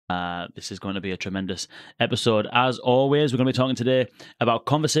This is going to be a tremendous episode. As always, we're going to be talking today about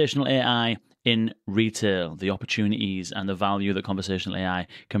conversational AI in retail, the opportunities and the value that conversational AI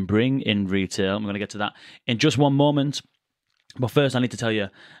can bring in retail. I'm going to get to that in just one moment. But first, I need to tell you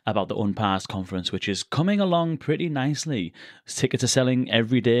about the Unpassed conference, which is coming along pretty nicely. Tickets are selling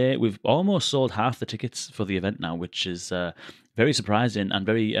every day. We've almost sold half the tickets for the event now, which is very surprising and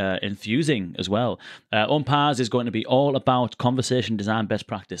very enthusing as well. Unpassed is going to be all about conversation design best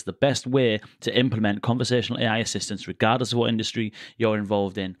practice, the best way to implement conversational AI assistance, regardless of what industry you're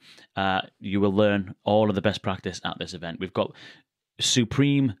involved in. You will learn all of the best practice at this event. We've got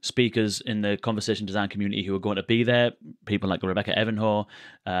supreme speakers in the conversation design community who are going to be there. People like Rebecca Evanhoe,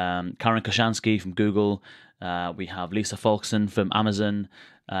 Karen Koshansky from Google. We have Lisa Folkson from Amazon.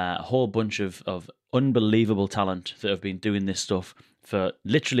 A whole bunch of unbelievable talent that have been doing this stuff for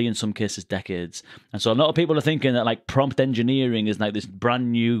literally, in some cases, decades. And so a lot of people are thinking that like prompt engineering is like this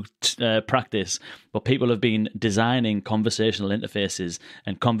brand new practice, but people have been designing conversational interfaces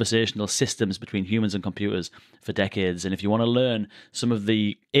and conversational systems between humans and computers for decades. And if you want to learn some of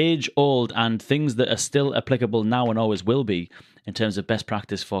the age-old and things that are still applicable now and always will be in terms of best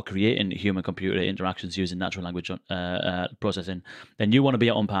practice for creating human-computer interactions using natural language processing, then you want to be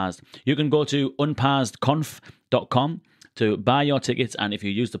at Unpassed. You can go to unpassedconf.com to buy your tickets, and if you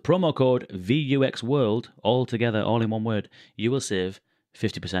use the promo code VUXWorld, all together, all in one word, you will save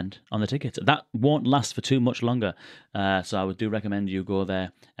 50% on the tickets. That won't last for too much longer, so I would do recommend you go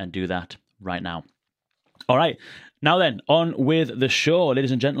there and do that right now. All right, now then, on with the show.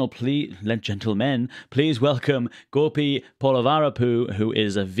 Ladies and gentlemen, please welcome Gopi Polavarapu, who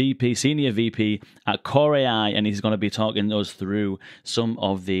is a senior VP at Kore.ai, and he's going to be talking us through some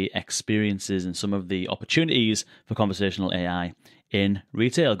of the experiences and some of the opportunities for conversational AI in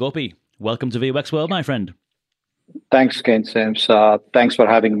retail. Gopi, welcome to VUX World, my friend. Thanks, Ken Sims. Thanks for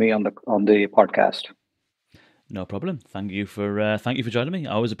having me on the podcast. No problem. Thank you for joining me.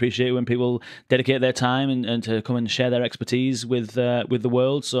 I always appreciate it when people dedicate their time and to come and share their expertise with the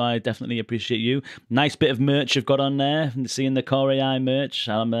world. So I definitely appreciate you. Nice bit of merch you've got on there. Seeing the Kore.ai merch,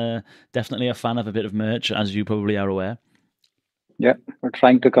 I'm definitely a fan of a bit of merch, as you probably are aware. Yeah, we're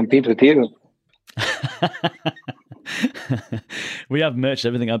trying to compete with you. We have merch,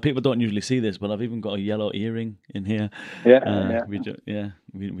 everything. People don't usually see this, but I've even got a yellow earring in here. Yeah.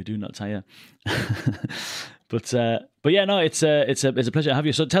 We do not tire. But yeah, no, it's a pleasure to have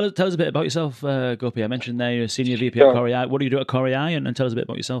you. So tell us a bit about yourself, Gopi. I mentioned there you're a senior VP at Kore.ai. What do you do at Kore.ai, and tell us a bit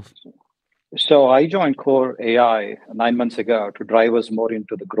about yourself. So I joined Kore.ai 9 months ago to drive us more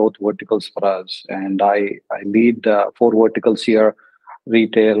into the growth verticals for us, and I lead 4 verticals here: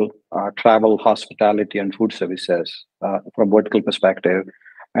 retail, travel, hospitality, and food services from vertical perspective.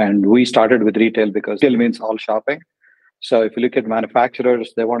 And we started with retail because retail means all shopping. So if you look at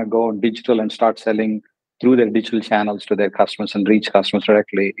manufacturers, they want to go on digital and start selling through their digital channels to their customers and reach customers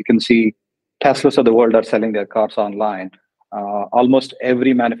directly. You can see Teslas of the world are selling their cars online. Almost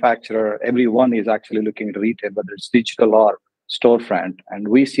every manufacturer, everyone is actually looking at retail, whether it's digital or storefront. And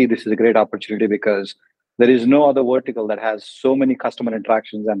we see this as a great opportunity because there is no other vertical that has so many customer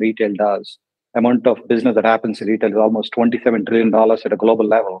interactions than retail does. Amount of business that happens in retail is almost $27 trillion at a global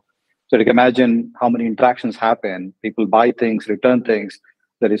level. So you can imagine how many interactions happen. People buy things, return things.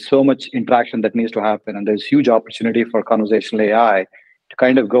 There is so much interaction that needs to happen. And there's huge opportunity for conversational AI to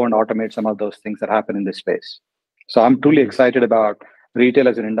kind of go and automate some of those things that happen in this space. So I'm truly excited about retail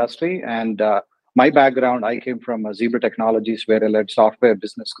as an industry. And my background, I came from Zebra Technologies, where I led software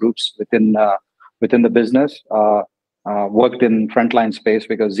business groups within the business. Worked in frontline space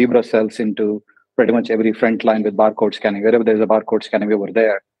because Zebra sells into pretty much every frontline with barcode scanning. Wherever there's a barcode scanning, we were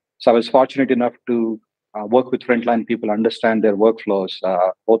there. So I was fortunate enough to work with frontline people, understand their workflows,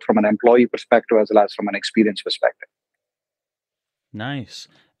 both from an employee perspective as well as from an experience perspective. Nice.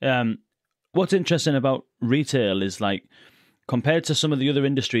 What's interesting about retail is, like, compared to some of the other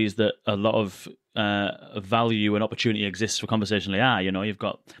industries that a lot of value and opportunity exists for conversational AI, you've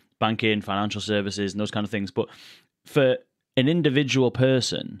got banking, financial services, and those kind of things. But for an individual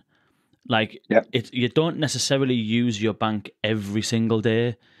person, you don't necessarily use your bank every single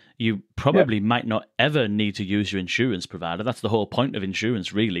day. You probably might not ever need to use your insurance provider. That's the whole point of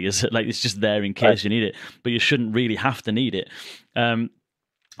insurance, really, is that, it's just there in case you need it, but you shouldn't really have to need it.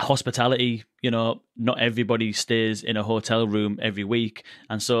 Hospitality, not everybody stays in a hotel room every week.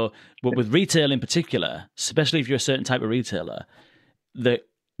 And so, but with retail in particular, especially if you're a certain type of retailer, the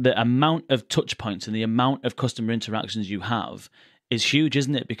amount of touch points and the amount of customer interactions you have is huge,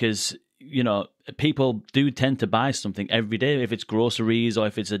 isn't it? Because people do tend to buy something every day, if it's groceries or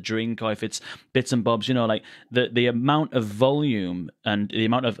if it's a drink or if it's bits and bobs, like the amount of volume and the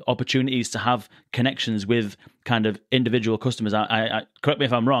amount of opportunities to have connections with kind of individual customers. I correct me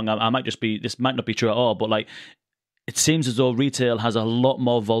if I'm wrong. I might this might not be true at all, but like it seems as though retail has a lot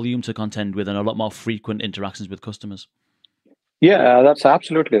more volume to contend with and a lot more frequent interactions with customers. Yeah, that's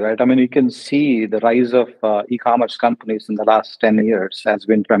absolutely right. I mean, you can see the rise of e-commerce companies in the last 10 years has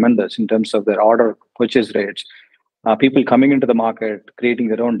been tremendous in terms of their order purchase rates. People coming into the market, creating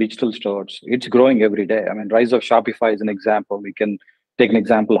their own digital stores. It's growing every day. I mean, rise of Shopify is an example. We can take an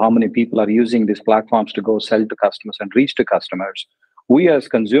example how many people are using these platforms to go sell to customers and reach to customers. We as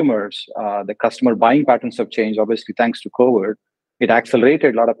consumers, the customer buying patterns have changed, obviously, thanks to COVID. It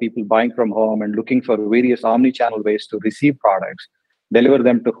accelerated a lot of people buying from home and looking for various omni-channel ways to receive products, deliver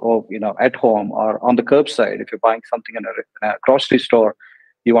them to home, at home or on the curbside. If you're buying something in a grocery store,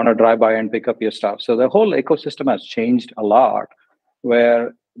 you want to drive by and pick up your stuff. So the whole ecosystem has changed a lot.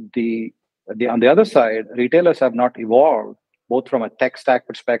 Where the on the other side, retailers have not evolved both from a tech stack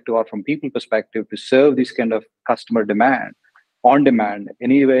perspective or from people perspective to serve this kind of customer demand on demand,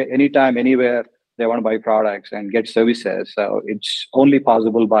 anywhere, anytime, anywhere they want to buy products and get services. So it's only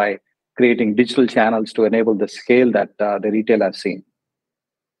possible by creating digital channels to enable the scale that the retail has seen.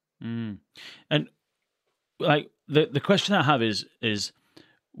 And like the question I have is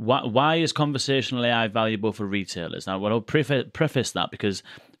why is conversational AI valuable for retailers? Now, I'll preface that because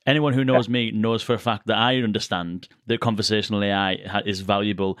anyone who knows me knows for a fact that I understand that conversational AI is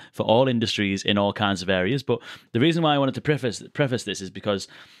valuable for all industries in all kinds of areas. But the reason why I wanted to preface this is because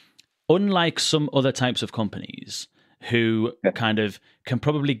unlike some other types of companies who kind of can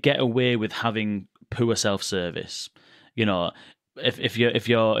probably get away with having poor self-service, if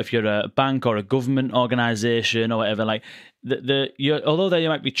you're a bank or a government organization or whatever, like although they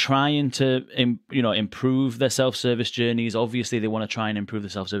might be trying to improve their self-service journeys, obviously they want to try and improve the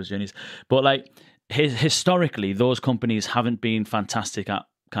self-service journeys, but like historically those companies haven't been fantastic at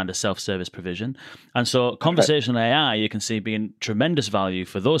kind of self-service provision. And so conversational AI, you can see being tremendous value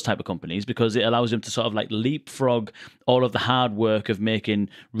for those type of companies because it allows them to sort of like leapfrog all of the hard work of making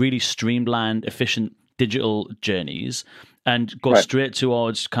really streamlined, efficient digital journeys and go straight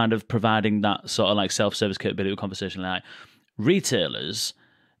towards kind of providing that sort of like self-service capability with conversational AI. Retailers,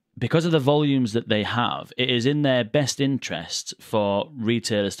 because of the volumes that they have, it is in their best interest for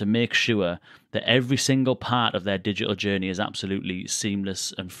retailers to make sure that every single part of their digital journey is absolutely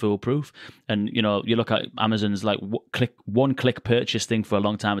seamless and foolproof. And, you look at Amazon's like one-click purchase thing for a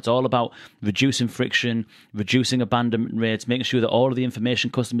long time. It's all about reducing friction, reducing abandonment rates, making sure that all of the information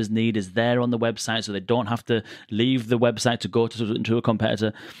customers need is there on the website so they don't have to leave the website to go to a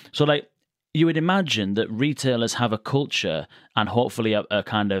competitor. So like, you would imagine that retailers have a culture and hopefully a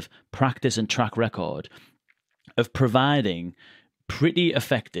kind of practice and track record of providing pretty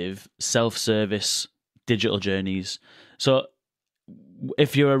effective self-service digital journeys. So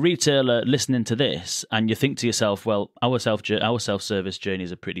if you're a retailer listening to this and you think to yourself, well, our self-service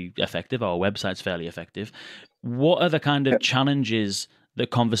journeys are pretty effective, our website's fairly effective, what are the kind of challenges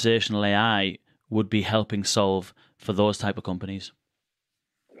that conversational AI would be helping solve for those type of companies?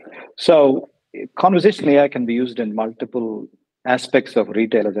 So conversational AI can be used in multiple aspects of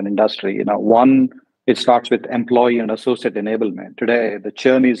retail as an industry. One, it starts with employee and associate enablement. Today, the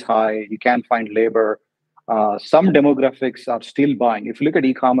churn is high. You can't find labor. Some demographics are still buying. If you look at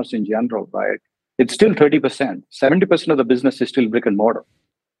e-commerce in general, right, it's still 30%. 70% of the business is still brick and mortar.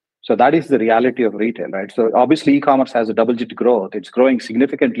 So that is the reality of retail, right? So obviously, e-commerce has a double-digit growth. It's growing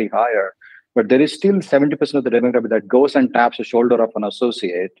significantly higher. But there is still 70% of the demographic that goes and taps the shoulder of an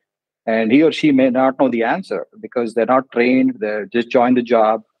associate. And he or she may not know the answer because they're not trained. They just joined the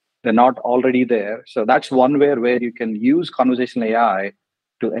job. They're not already there. So that's one way where you can use conversational AI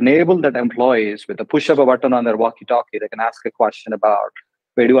to enable that employees with a push of a button on their walkie-talkie. They can ask a question about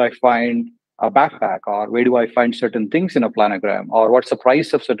where do I find a backpack, or where do I find certain things in a planogram, or what's the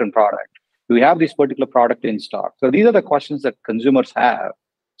price of certain product? Do we have this particular product in stock? So these are the questions that consumers have.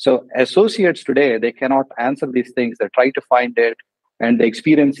 So associates today, they cannot answer these things. They try to find it, and the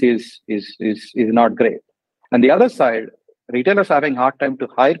experience is not great. And the other side, retailers are having a hard time to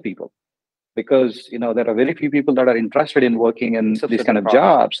hire people because there are very few people that are interested in working in these kind of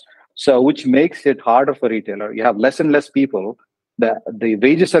jobs. So which makes it harder for retailer. You have less and less people. The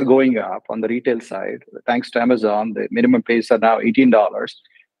wages are going up on the retail side. Thanks to Amazon, the minimum pays are now $18.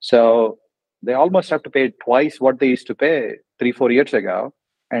 So they almost have to pay twice what they used to pay 3-4 years ago.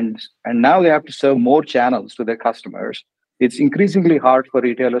 And now they have to serve more channels to their customers. It's increasingly hard for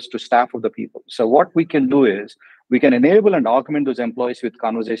retailers to staff up the people. So what we can do is we can enable and augment those employees with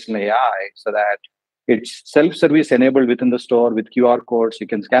conversational AI so that it's self-service enabled within the store with QR codes. You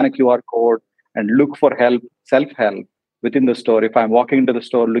can scan a QR code and look for help, self-help within the store. If I'm walking into the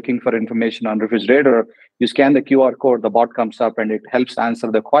store looking for information on refrigerator, you scan the QR code, the bot comes up and it helps answer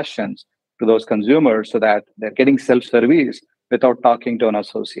the questions to those consumers so that they're getting self-service without talking to an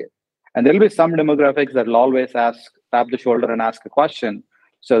associate. And there'll be some demographics that will always tap the shoulder and ask a question.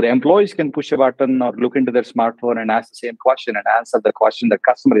 So the employees can push a button or look into their smartphone and ask the same question and answer the question the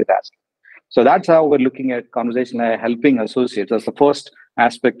customer is asking. So that's how we're looking at conversational AI helping associates. That's the first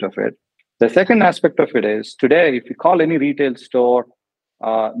aspect of it. The second aspect of it is today, if you call any retail store,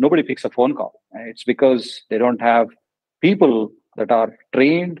 nobody picks a phone call. It's because they don't have people that are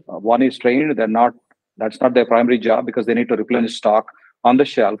trained. One is trained; that's not their primary job because they need to replenish stock on the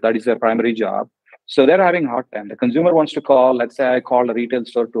shelf. That is their primary job. So they're having a hard time. The consumer wants to call. Let's say I call a retail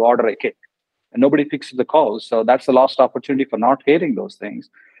store to order a cake, and nobody picks the calls. So that's a lost opportunity for not hearing those things.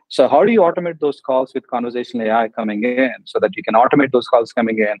 So how do you automate those calls with conversational AI coming in so that you can automate those calls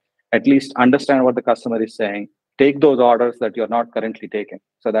coming in, at least understand what the customer is saying, take those orders that you're not currently taking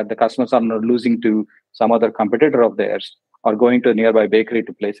so that the customers are not losing to some other competitor of theirs or going to a nearby bakery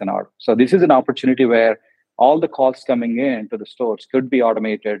to place an order. So this is an opportunity where all the calls coming in to the stores could be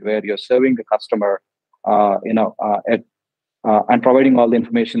automated, where you're serving the customer, and providing all the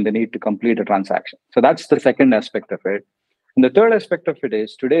information they need to complete a transaction. So that's the second aspect of it. And the third aspect of it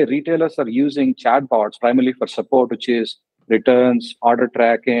is today retailers are using chatbots primarily for support, which is returns, order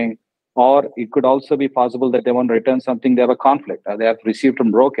tracking, or it could also be possible that they want to return something, they have a conflict, they have received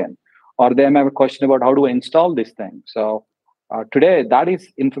and broken, or they may have a question about how do I install this thing. So today, that is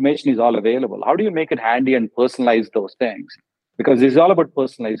information is all available. How do you make it handy and personalize those things? Because it's all about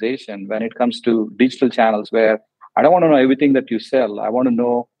personalization when it comes to digital channels where I don't want to know everything that you sell. I want to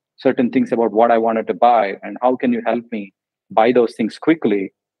know certain things about what I wanted to buy and how can you help me buy those things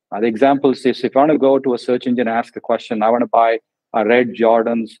quickly. The example is if I want to go to a search engine and ask a question, I want to buy a red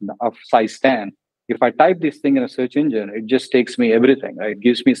Jordans of size 10. If I type this thing in a search engine, it just takes me everything. Right? It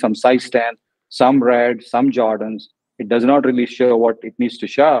gives me some size 10, some red, some Jordans. It does not really show what it needs to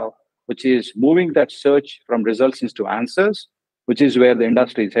show, which is moving that search from results into answers, which is where the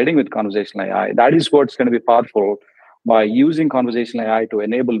industry is heading with conversational AI. That is what's going to be powerful by using conversational AI to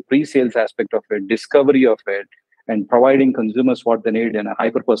enable pre-sales aspect of it, discovery of it, and providing consumers what they need in a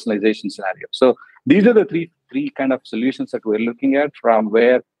hyper-personalization scenario. So these are the three kind of solutions that we're looking at from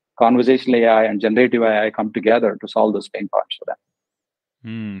where conversational AI and generative AI come together to solve those pain points for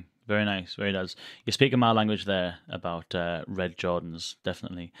them. Very nice, very nice. You're speaking my language there about red Jordans,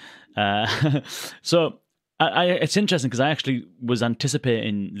 definitely. So it's interesting because I actually was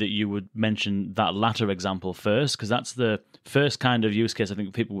anticipating that you would mention that latter example first, because that's the first kind of use case I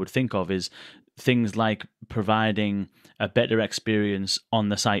think people would think of is things like providing a better experience on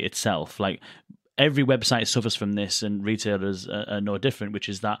the site itself. Like every website suffers from this, and retailers are no different, which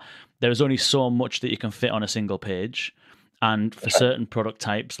is that there is only so much that you can fit on a single page. And for certain product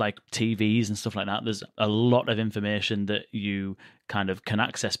types like TVs and stuff like that, there's a lot of information that you kind of can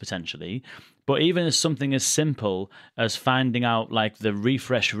access potentially. But even as something as simple as finding out like the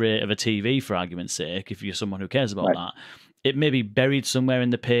refresh rate of a TV, for argument's sake, if you're someone who cares about that, it may be buried somewhere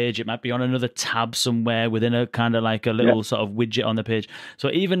in the page. It might be on another tab somewhere within a kind of like a little sort of widget on the page. So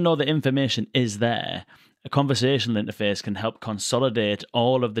even though the information is there, a conversational interface can help consolidate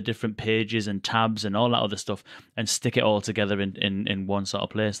all of the different pages and tabs and all that other stuff and stick it all together in one sort of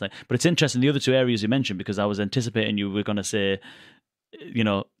place. But it's interesting, the other two areas you mentioned, because I was anticipating you were going to say,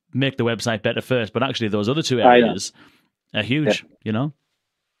 make the website better first, but actually those other two areas are huge,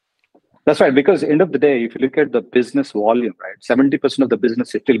 That's right, because end of the day, if you look at the business volume, right, 70% of the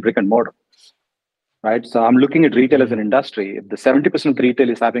business is still brick and mortar. Right. So I'm looking at retail as an industry. If the 70% of the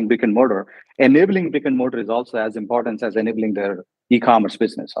retail is having brick and mortar, enabling brick and mortar is also as important as enabling their e-commerce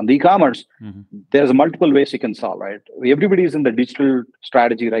business. On the e-commerce, there's multiple ways you can solve, right? Everybody is in the digital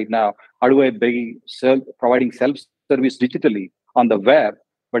strategy right now. How do I be providing self-service digitally on the web?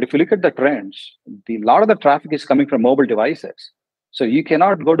 But if you look at the trends, a lot of the traffic is coming from mobile devices. So you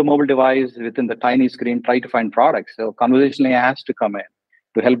cannot go to mobile device within the tiny screen, try to find products. So conversationally has to come in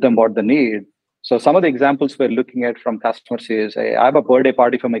to help them what they need. So some of the examples we're looking at from customers is, I have a birthday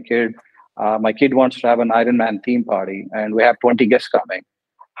party for my kid. My kid wants to have an Iron Man theme party, and we have 20 guests coming.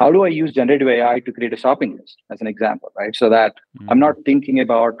 How do I use generative AI to create a shopping list, as an example, right? So that I'm not thinking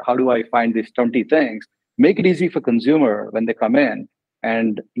about how do I find these 20 things. Make it easy for consumer when they come in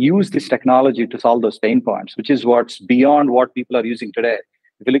and use this technology to solve those pain points, which is what's beyond what people are using today.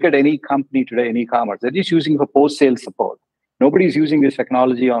 If you look at any company today in e-commerce, they're just using for post-sale support. Nobody's using this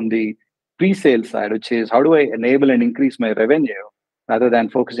technology on the pre-sale side, which is how do I enable and increase my revenue rather than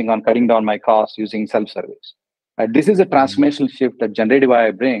focusing on cutting down my costs using self-service. This is a transformational shift that generative AI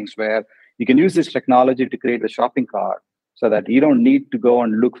brings, where you can use this technology to create a shopping cart so that you don't need to go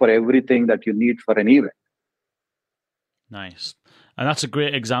and look for everything that you need for an event. Nice. And that's a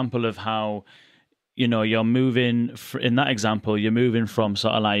great example of how, you're moving, in that example, you're moving from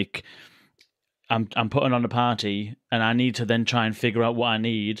sort of like, I'm putting on a party and I need to then try and figure out what I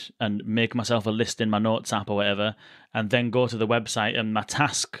need and make myself a list in my notes app or whatever, and then go to the website, and my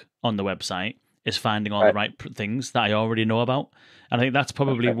task on the website is finding all the right things that I already know about. And I think that's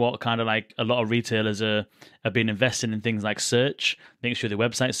probably what kind of like a lot of retailers have been investing in, things like search, making sure the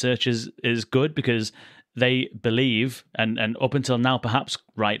website search is good, because they believe, and up until now perhaps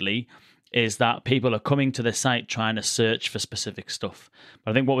rightly, is that people are coming to the site trying to search for specific stuff.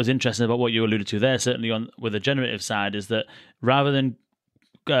 But I think what was interesting about what you alluded to there, certainly with the generative side, is that rather than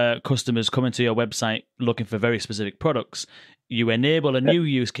customers coming to your website looking for very specific products, you enable a new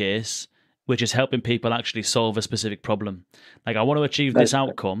use case, which is helping people actually solve a specific problem. Like, I want to achieve this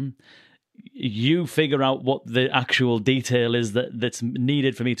outcome. You figure out what the actual detail is that's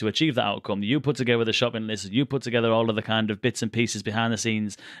needed for me to achieve that outcome. You put together the shopping list, you put together all of the kind of bits and pieces behind the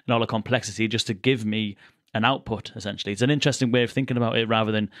scenes and all the complexity just to give me an output, essentially. It's an interesting way of thinking about it,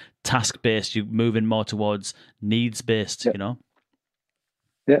 rather than task-based. You're moving more towards needs-based,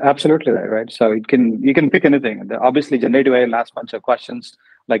 Yeah, absolutely right. So you can pick anything. Obviously, generative AI will ask a bunch of questions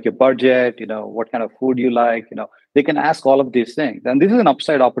like your budget, what kind of food you like, they can ask all of these things. And this is an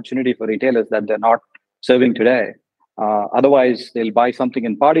upside opportunity for retailers that they're not serving today. Otherwise, they'll buy something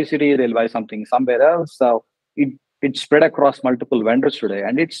in Party City, they'll buy something somewhere else. So it's spread across multiple vendors today.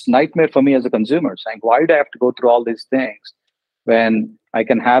 And it's nightmare for me as a consumer, saying, why do I have to go through all these things when I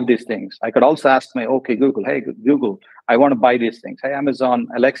can have these things? I could also ask my, okay, Google, hey, Google, I want to buy these things. Hey, Amazon,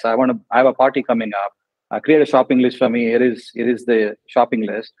 Alexa, I have a party coming up. Create a shopping list for me. It is the shopping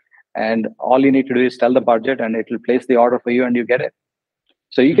list. And all you need to do is tell the budget and it will place the order for you and you get it.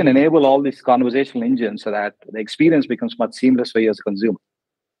 So you can enable all these conversational engines so that the experience becomes much seamless for you as a consumer.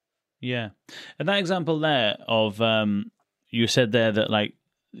 Yeah. And that example there of, you said there that like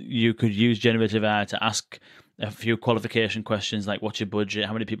you could use generative AI to ask a few qualification questions, like what's your budget,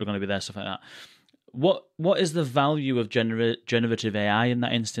 how many people are going to be there, stuff like that. What is the value of generative AI in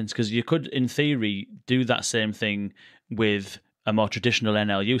that instance? Because you could, in theory, do that same thing with a more traditional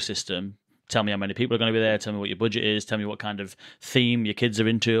NLU system. Tell me how many people are going to be there. Tell me what your budget is. Tell me what kind of theme your kids are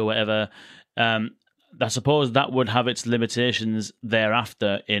into or whatever. I suppose that would have its limitations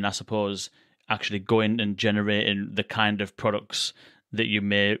thereafter in, I suppose, actually going and generating the kind of products that you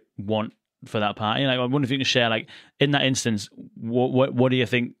may want for that party. Like, I wonder if you can share, like, in that instance, what do you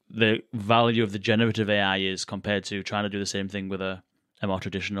think the value of the generative AI is compared to trying to do the same thing with a more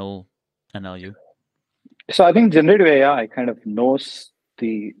traditional NLU? So I think generative AI kind of knows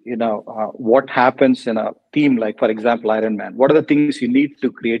the what happens in a team, like for example Iron Man. What are the things you need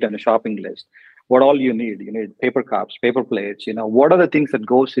to create on a shopping list? What all you need paper cups, paper plates. What are the things that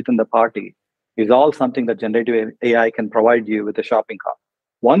goes within the party is all something that generative AI can provide you with a shopping cart.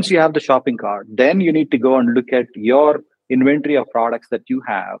 Once you have the shopping cart, then you need to go and look at your inventory of products that you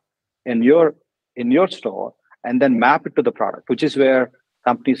have in your store, and then map it to the product, which is where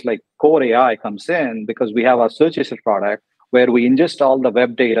companies like Kore.ai comes in, because we have our search engine product where we ingest all the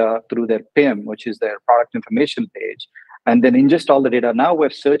web data through their PIM, which is their product information page, and then ingest all the data. Now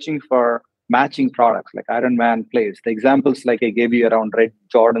we're searching for matching products like Iron Man plates. The examples like I gave you around Red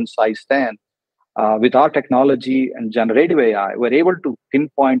Jordan size 10, with our technology and generative AI, we're able to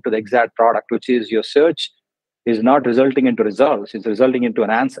pinpoint to the exact product, which is your search is not resulting into results, it's resulting into an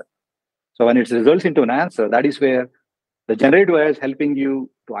answer. So when it results into an answer, that is where the generative AI is helping you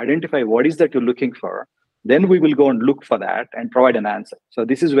to identify what is that you're looking for. Then we will go and look for that and provide an answer. So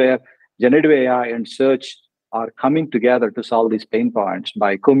this is where generative AI and search are coming together to solve these pain points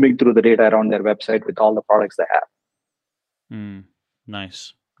by combing through the data around their website with all the products they have.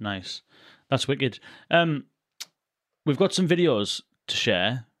 Nice. That's wicked. We've got some videos to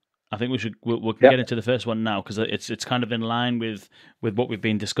share. I think we can get into the first one now, because it's kind of in line with what we've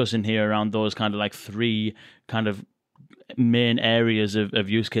been discussing here around those kind of like three kind of main areas of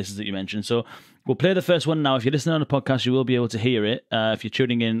use cases that you mentioned. So we'll play the first one now. If you're listening on the podcast, you will be able to hear it. If you're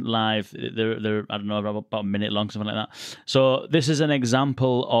tuning in live, they're I don't know, about a minute long, something like that. So this is an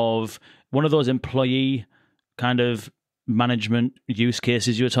example of one of those employee kind of management use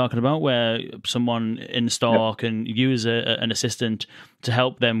cases you were talking about, where someone in store can use an assistant to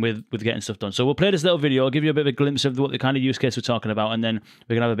help them with getting stuff done. So we'll play this little video. I'll give you a bit of a glimpse of what the kind of use case we're talking about, and then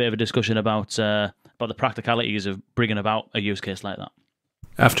we can have a bit of a discussion about the practicalities of bringing about a use case like that.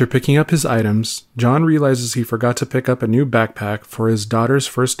 After picking up his items, John realizes he forgot to pick up a new backpack for his daughter's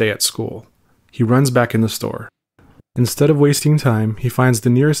first day at school. He runs back in the store. Instead of wasting time, he finds the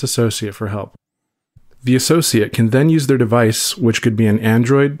nearest associate for help. The associate can then use their device, which could be an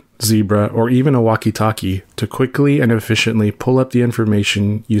Android, Zebra, or even a walkie-talkie, to quickly and efficiently pull up the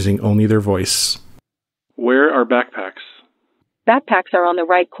information using only their voice. Where are backpacks? Backpacks are on the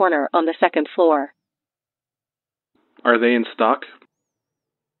right corner on the second floor. Are they in stock?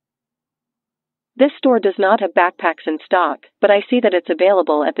 This store does not have backpacks in stock, but I see that it's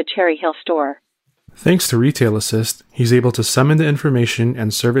available at the Cherry Hill store. Thanks to Retail Assist, he's able to summon the information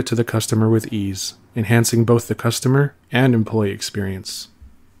and serve it to the customer with ease, enhancing both the customer and employee experience.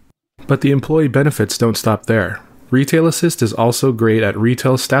 But the employee benefits don't stop there. Retail Assist is also great at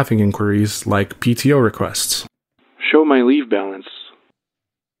retail staffing inquiries like PTO requests. Show my leave balance.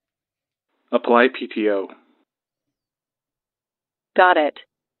 Apply PTO. Got it.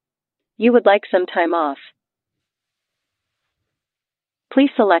 You would like some time off. Please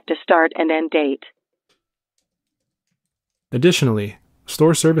select a start and end date. Additionally,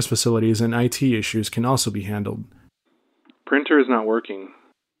 store service facilities and IT issues can also be handled. Printer is not working.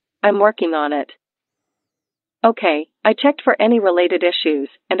 I'm working on it. Okay, I checked for any related issues,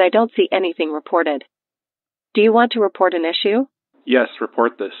 and I don't see anything reported. Do you want to report an issue? Yes,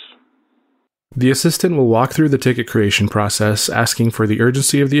 report this. The assistant will walk through the ticket creation process, asking for the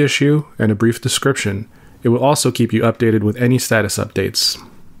urgency of the issue and a brief description. It will also keep you updated with any status updates.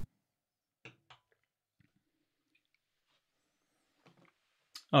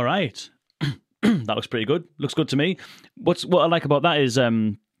 All right. That looks pretty good. Looks good to me. What I like about that is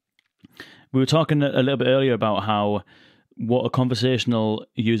we were talking a little bit earlier about how what a conversational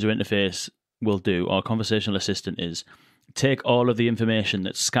user interface will do, or a conversational assistant is, take all of the information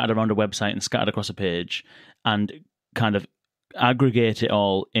that's scattered around a website and scattered across a page and kind of aggregate it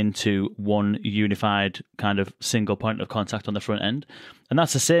all into one unified kind of single point of contact on the front end. And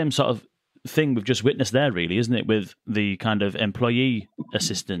that's the same sort of thing we've just witnessed there, really, isn't it, with the kind of employee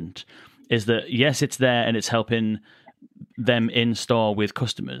assistant, is that, yes, it's there and it's helping them in store with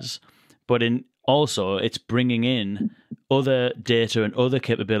customers, but also it's bringing in other data and other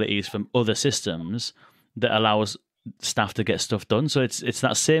capabilities from other systems that allows staff to get stuff done. So it's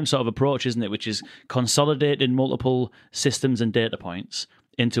that same sort of approach, isn't it, which is consolidating multiple systems and data points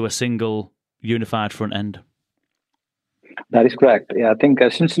into a single unified front end. That is correct. Yeah, I think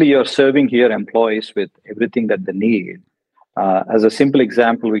essentially you're serving here employees with everything that they need. As a simple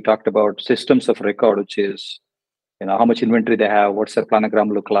example, we talked about systems of record, which is, how much inventory they have, what's their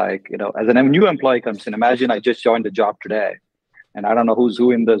planogram look like. As a new employee comes in, imagine I just joined the job today, and I don't know who's who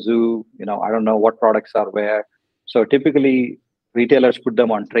in the zoo. I don't know what products are where. So typically, retailers put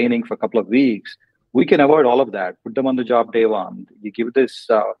them on training for a couple of weeks. We can avoid all of that. Put them on the job day one. You give this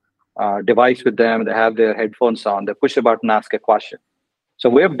device with them. They have their headphones on. They push a button, ask a question. So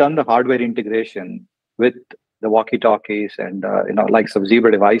we have done the hardware integration with the walkie-talkies and like some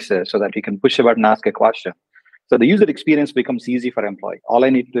Zebra devices, so that you can push a button, ask a question. So the user experience becomes easy for employee. All I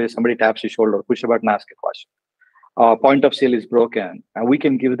need to do is somebody taps your shoulder, push a button, ask a question. Point of sale is broken, and we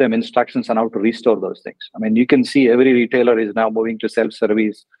can give them instructions on how to restore those things. I mean, you can see every retailer is now moving to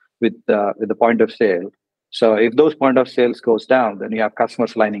self-service with the point of sale. So if those point of sales goes down, then you have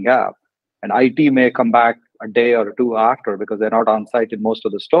customers lining up, and IT may come back a day or two after because they're not on site in most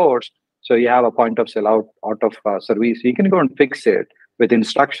of the stores. So you have a point of sale out of service. You can go and fix it with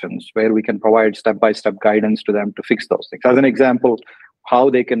instructions where we can provide step-by-step guidance to them to fix those things. As an example, how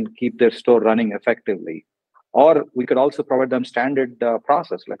they can keep their store running effectively. Or we could also provide them standard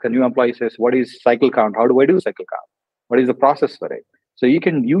process. Like a new employee says, what is cycle count? How do I do cycle count? What is the process for it? So you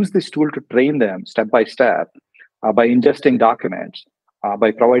can use this tool to train them step by step by ingesting documents,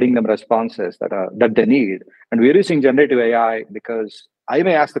 by providing them responses that they need. And we're using generative AI because I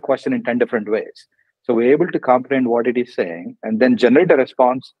may ask the question in 10 different ways. So we're able to comprehend what it is saying and then generate a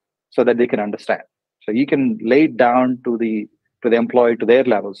response so that they can understand. So you can lay it down to the employee, to their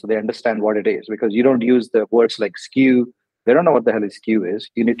level, so they understand what it is, because you don't use the words like SKU. They don't know what the hell SKU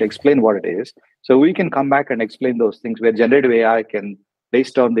is. You need to explain what it is. So we can come back and explain those things where generative AI can,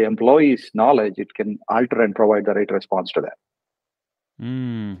 based on the employee's knowledge, it can alter and provide the right response to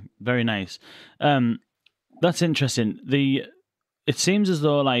them. Very nice. That's interesting. It seems as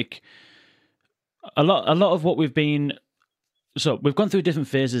though like a lot of what we've gone through different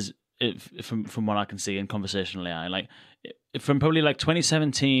phases from what I can see in conversational AI, like from probably like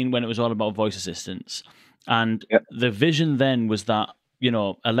 2017 when it was all about voice assistants, and the vision then was that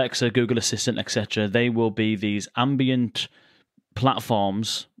Alexa, Google Assistant, etc., they will be these ambient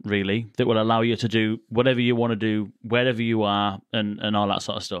platforms really that will allow you to do whatever you want to do wherever you are and all that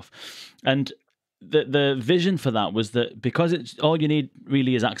sort of stuff. And the vision for that was that because it's all you need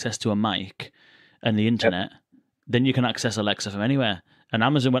really is access to a mic and the internet, then you can access Alexa from anywhere. And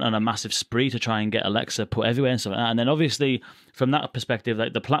Amazon went on a massive spree to try and get Alexa put everywhere and stuff like that. And then obviously from that perspective,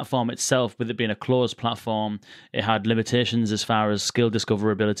 like the platform itself, with it being a closed platform, it had limitations as far as skill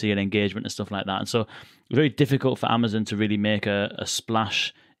discoverability and engagement and stuff like that. And so very difficult for Amazon to really make a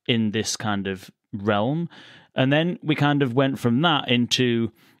splash in this kind of realm. And then we kind of went from that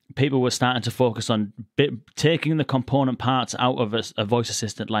into people were starting to focus on taking the component parts out of a voice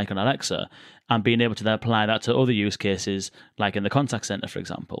assistant like an Alexa and being able to then apply that to other use cases, like in the contact center, for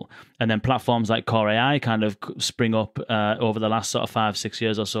example. And then platforms like Kore.ai kind of spring up over the last sort of 5-6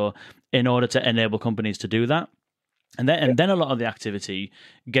 years or so in order to enable companies to do that. And then a lot of the activity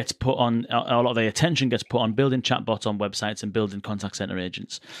gets put on, a lot of the attention gets put on building chatbots on websites and building contact center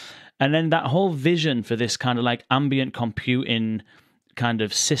agents. And then that whole vision for this kind of like ambient computing kind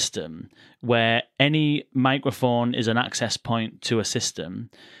of system where any microphone is an access point to a system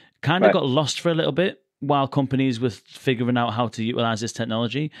kind of got lost for a little bit while companies were figuring out how to utilize this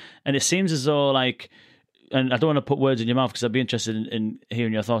technology. And it seems as though like, and I don't want to put words in your mouth because I'd be interested in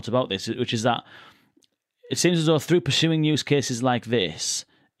hearing your thoughts about this, which is that it seems as though through pursuing use cases like this,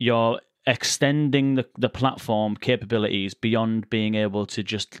 you're extending the platform capabilities beyond being able to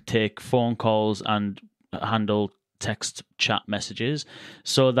just take phone calls and handle text chat messages,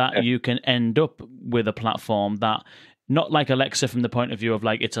 so that you can end up with a platform that, not like Alexa from the point of view of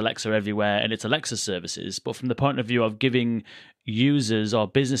like it's Alexa everywhere and it's Alexa services, but from the point of view of giving users or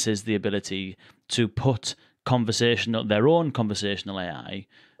businesses the ability to put their own conversational AI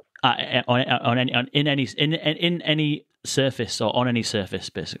in any surface or on any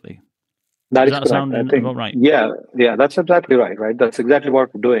surface, basically. That Does is that correct. sound I think, about right? yeah, that's exactly right. Right, that's exactly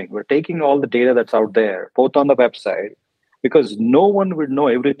what we're doing. We're taking all the data that's out there, both on the website, because no one would know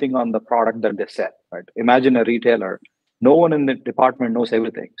everything on the product that they sell. Right, imagine a retailer. No one in the department knows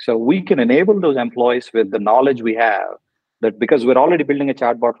everything. So we can enable those employees with the knowledge we have. That because we're already building a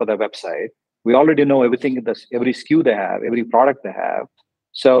chatbot for their website, we already know everything. Every SKU they have, every product they have.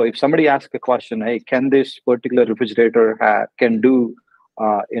 So if somebody asks a question, hey, can this particular refrigerator can do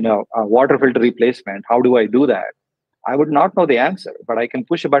a water filter replacement? How do I do that? I would not know the answer, but I can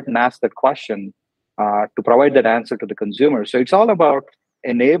push a button, ask that question to provide that answer to the consumer. So it's all about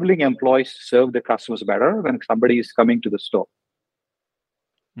enabling employees to serve the customers better when somebody is coming to the store.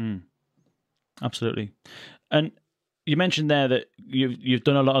 Absolutely. And you mentioned there that you've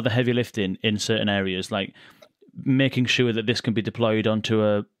done a lot of the heavy lifting in certain areas, like making sure that this can be deployed onto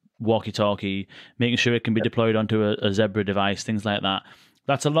a walkie-talkie, making sure it can be deployed onto a Zebra device, things like that.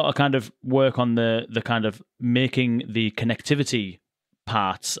 That's a lot of kind of work on the kind of making the connectivity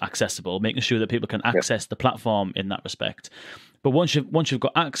parts accessible, making sure that people can access the platform in that respect. But once you've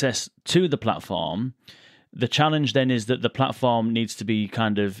got access to the platform, the challenge then is that the platform needs to be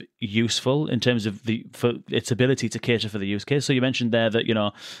kind of useful in terms of for its ability to cater for the use case. So you mentioned there that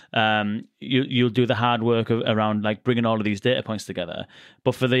you'll do the hard work around like bringing all of these data points together.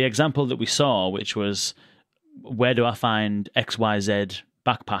 But for the example that we saw, which was where do I find XYZ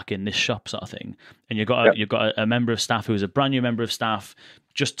backpack in this shop sort of thing, and you've got a member of staff who's a brand new member of staff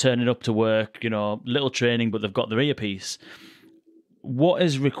just turning up to work, little training, but they've got their earpiece. What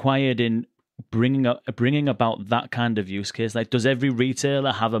is required in bringing about that kind of use case? Like, does every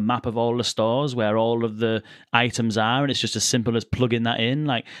retailer have a map of all the stores where all of the items are, and it's just as simple as plugging that in?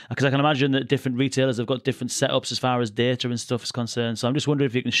 Like, because I can imagine that different retailers have got different setups as far as data and stuff is concerned. So I'm just wondering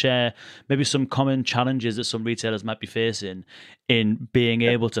if you can share maybe some common challenges that some retailers might be facing in being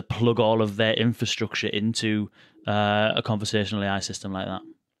able to plug all of their infrastructure into a conversational AI system like that.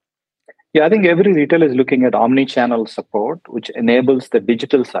 Yeah, I think every retailer is looking at omni-channel support, which enables the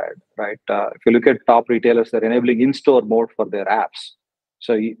digital side, right? If you look at top retailers, they're enabling in-store mode for their apps.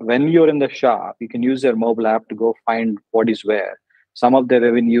 So when you're in the shop, you can use their mobile app to go find what is where. Some of them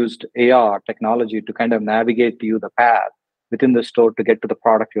have even used AR technology to kind of navigate you the path within the store to get to the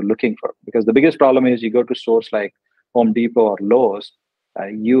product you're looking for. Because the biggest problem is you go to stores like Home Depot or Lowe's,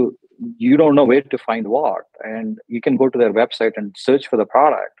 you don't know where to find what, and you can go to their website and search for the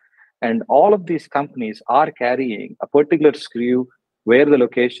product. And all of these companies are carrying a particular SKU where the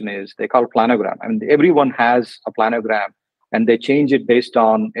location is. They call planogram. I mean, everyone has a planogram, and they change it based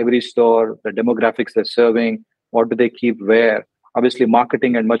on every store, the demographics they're serving, what do they keep where. Obviously,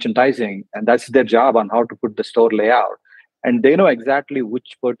 marketing and merchandising, and that's their job on how to put the store layout. And they know exactly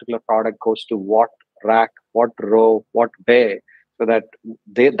which particular product goes to what rack, what row, what bay, so that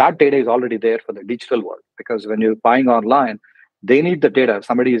that data is already there for the digital world. Because when you're buying online, they need the data. If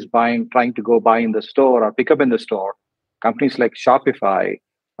somebody is trying to go buy in the store or pick up in the store, companies like Shopify,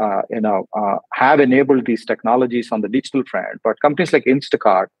 have enabled these technologies on the digital front. But companies like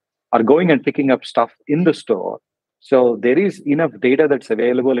Instacart are going and picking up stuff in the store. So there is enough data that's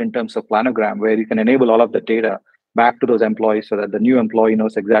available in terms of planogram where you can enable all of the data back to those employees so that the new employee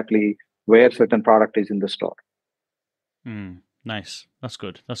knows exactly where certain product is in the store. Nice. That's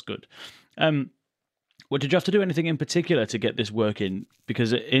good. That's good. Well, did you have to do anything in particular to get this working?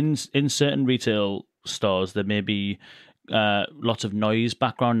 Because in certain retail stores, there may be lots of noise,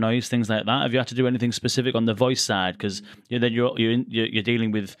 background noise, things like that. Have you had to do anything specific on the voice side? Because then you're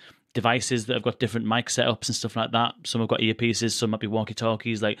dealing with devices that have got different mic setups and stuff like that. Some have got earpieces, some might be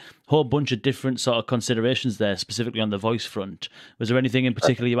walkie-talkies, like a whole bunch of different sort of considerations there, specifically on the voice front. Was there anything in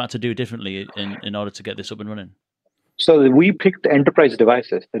particular you had to do differently in order to get this up and running? So we picked enterprise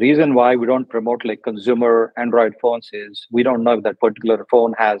devices. The reason why we don't promote like consumer Android phones is we don't know if that particular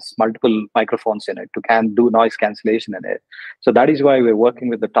phone has multiple microphones in it to do noise cancellation in it. So that is why we're working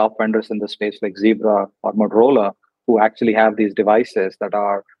with the top vendors in the space like Zebra or Motorola, who actually have these devices that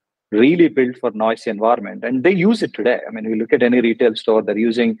are really built for noisy environment. And they use it today. I mean, you look at any retail store, they're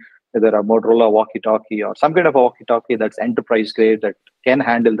using either a Motorola walkie-talkie or some kind of a walkie-talkie that's enterprise grade that can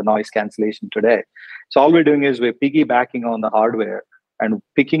handle the noise cancellation today. So all we're doing is we're piggybacking on the hardware and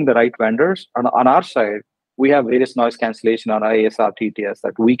picking the right vendors. On our side, we have various noise cancellation on ISR, TTS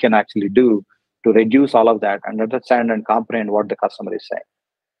that we can actually do to reduce all of that and understand and comprehend what the customer is saying.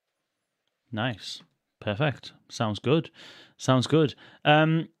 Nice. Perfect. Sounds good. Sounds good.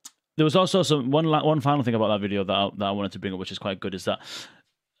 There was also one final thing about that video that I wanted to bring up, which is quite good, is that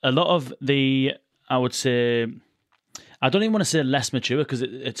a lot of I would say, I don't even want to say less mature, because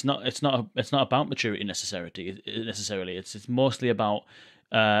it's not about maturity necessarily. It's mostly about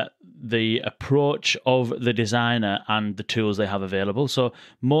the approach of the designer and the tools they have available. So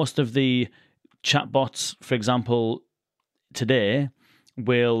most of the chatbots, for example, today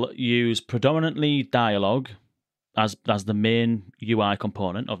will use predominantly dialogue as the main UI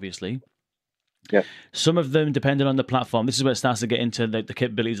component, obviously. Yeah. Some of them, depending on the platform, this is where it starts to get into the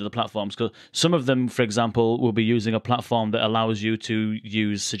capabilities of the platforms. Because some of them, for example, will be using a platform that allows you to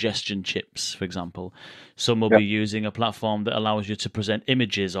use suggestion chips, for example. Some will be using a platform that allows you to present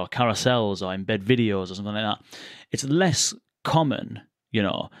images or carousels or embed videos or something like that. It's less common.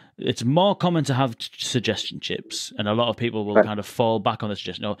 It's more common to have suggestion chips, and a lot of people will kind of fall back on the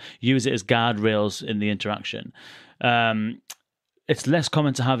suggestion or use it as guardrails in the interaction. It's less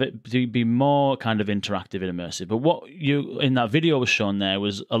common to have it to be more kind of interactive and immersive. But what you in that video was shown there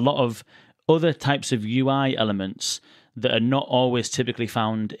was a lot of other types of UI elements that are not always typically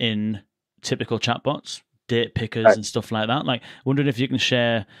found in typical chatbots, date pickers and stuff like that. Like, wondering if you can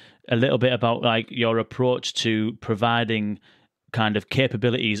share a little bit about like your approach to providing kind of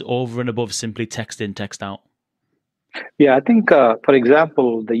capabilities over and above simply text in, text out. Yeah, I think, for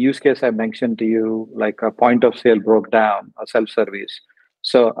example, the use case I mentioned to you, like a point of sale broke down, a self-service.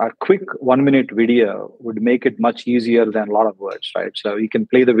 So a quick 1-minute video would make it much easier than a lot of words, right? So you can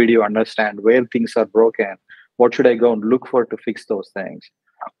play the video, understand where things are broken, what should I go and look for to fix those things.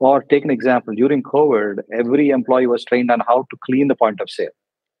 Or take an example, during COVID, every employee was trained on how to clean the point of sale,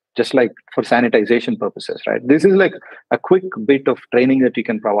 just like for sanitization purposes, right? This is like a quick bit of training that you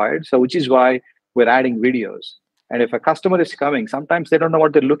can provide. So which is why we're adding videos. And if a customer is coming, sometimes they don't know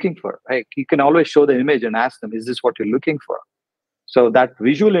what they're looking for. Right? You can always show the image and ask them, is this what you're looking for? So that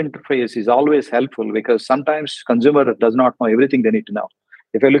visual interface is always helpful, because sometimes consumer does not know everything they need to know.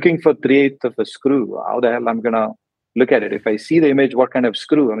 If you're looking for 3/8 of a screw, how the hell I'm going to look at it? If I see the image, what kind of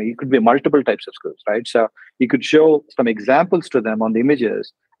screw? I mean, it could be multiple types of screws, right? So you could show some examples to them on the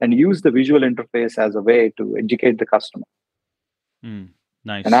images and use the visual interface as a way to educate the customer.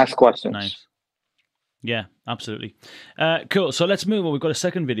 Nice. And ask questions. Nice. Yeah, absolutely. Cool. So let's move on. We've got a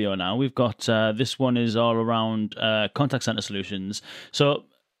second video now. We've got this one is all around contact center solutions. So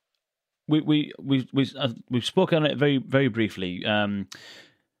we've spoken on it very, very briefly.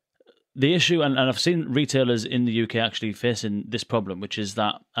 The issue, and I've seen retailers in the UK actually facing this problem, which is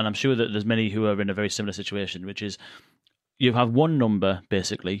that, and I'm sure that there's many who are in a very similar situation, which is you have one number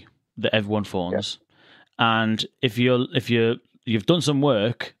basically that everyone phones, and if you've done some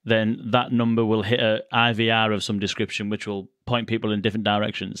work, then that number will hit a IVR of some description, which will point people in different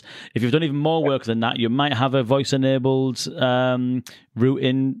directions. If you've done even more work than that, you might have a voice-enabled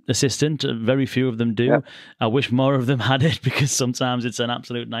routing assistant. Very few of them do. Yeah. I wish more of them had it, because sometimes it's an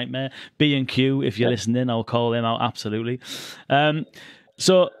absolute nightmare. B&Q, if you're listening, I'll call them out, absolutely.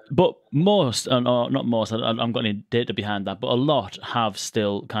 But most, or not most, I haven't got any data behind that, but a lot have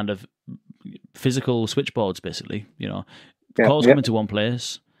still kind of physical switchboards, basically, calls come into one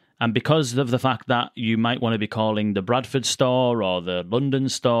place. And because of the fact that you might want to be calling the Bradford store or the London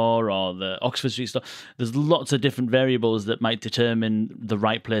store or the Oxford Street store, there's lots of different variables that might determine the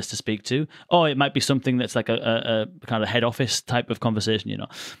right place to speak to. Or it might be something that's like a kind of head office type of conversation,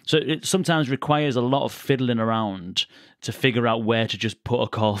 So it sometimes requires a lot of fiddling around to figure out where to just put a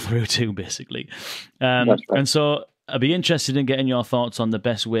call through to, basically. That's right. And so I'd be interested in getting your thoughts on the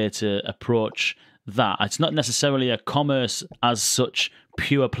best way to approach that. It's not necessarily a commerce as such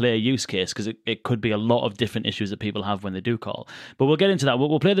pure play use case, because it could be a lot of different issues that people have when they do call. But we'll get into that.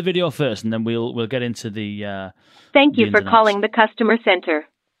 We'll play the video first, and then we'll get into the. Thank you for calling the customer center.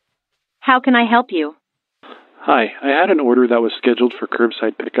 How can I help you? Hi, I had an order that was scheduled for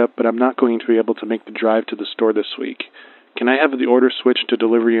curbside pickup, but I'm not going to be able to make the drive to the store this week. Can I have the order switched to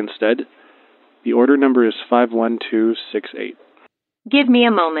delivery instead? The order number is 51268. Give me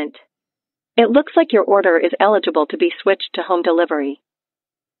a moment. It looks like your order is eligible to be switched to home delivery.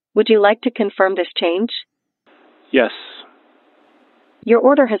 Would you like to confirm this change? Yes. Your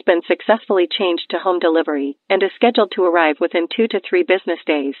order has been successfully changed to home delivery and is scheduled to arrive within 2 to 3 business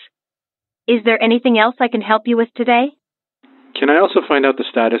days. Is there anything else I can help you with today? Can I also find out the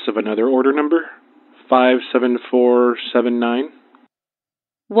status of another order number? 57479?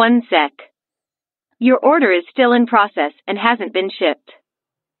 One sec. Your order is still in process and hasn't been shipped.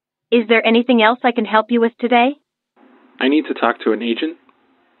 Is there anything else I can help you with today? I need to talk to an agent.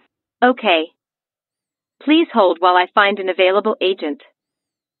 Okay. Please hold while I find an available agent.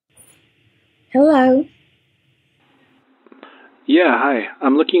 Hello. Yeah, hi.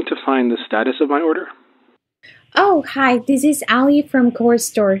 I'm looking to find the status of my order. Oh, hi. This is Ali from Core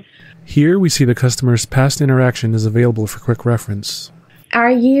Store. Here we see the customer's past interaction is available for quick reference. Are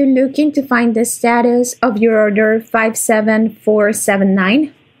you looking to find the status of your order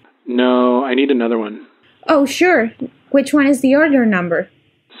 57479? No, I need another one. Oh, sure. Which one is the order number?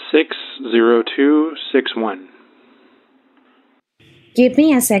 60261. Give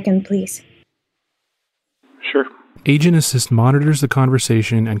me a second, please. Sure. Agent Assist monitors the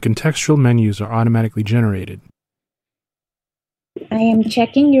conversation and contextual menus are automatically generated. I am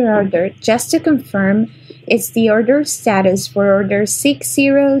checking your order. Just to confirm, it's the order status for order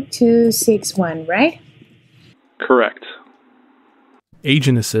 60261, right? Correct.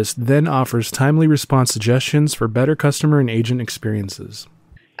 Agent Assist then offers timely response suggestions for better customer and agent experiences.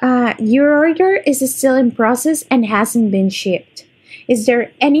 Your order is still in process and hasn't been shipped. Is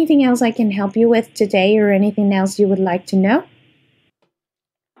there anything else I can help you with today or anything else you would like to know?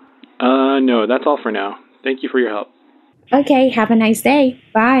 No, that's all for now. Thank you for your help. Okay, have a nice day.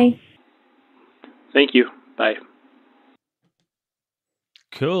 Bye. Thank you. Bye.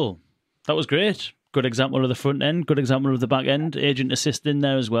 Cool. That was great. Good example of the front end, good example of the back end. Agent Assist in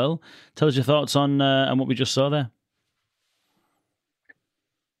there as well. Tell us your thoughts on what we just saw there.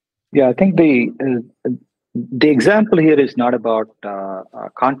 Yeah, I think the example here is not about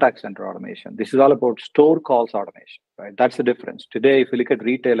contact center automation. This is all about store calls automation, right? That's the difference. Today, if you look at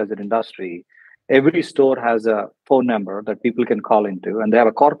retail as an industry, every store has a phone number that people can call into, and they have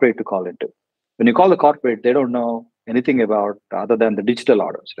a corporate to call into. When you call the corporate, they don't know anything about other than the digital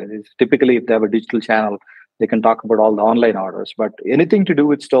orders. Right? It's typically, if they have a digital channel, they can talk about all the online orders. But anything to do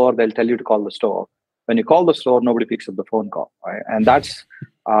with store, they'll tell you to call the store. When you call the store, nobody picks up the phone call, right? And that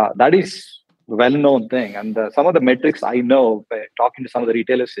is well-known thing. And some of the metrics I know by talking to some of the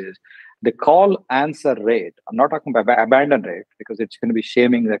retailers is the call answer rate. I'm not talking about abandon rate because it's going to be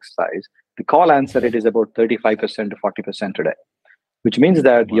shaming the exercise. The call answer rate is about 35% to 40% today, which means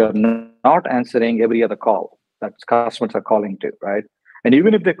that you're not answering every other call that customers are calling to, right? And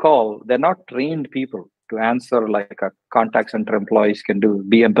even if they call, they're not trained people to answer like a contact center employees can do,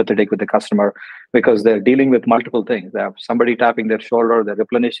 be empathetic with the customer because they're dealing with multiple things. They have somebody tapping their shoulder, they're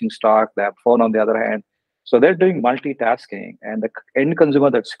replenishing stock, they have phone on the other hand. So they're doing multitasking and the end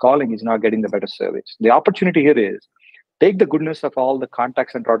consumer that's calling is not getting the better service. The opportunity here is take the goodness of all the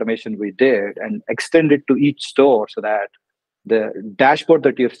contact center automation we did and extend it to each store so that the dashboard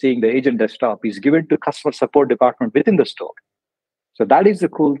that you're seeing, the agent desktop, is given to customer support department within the store. So that is the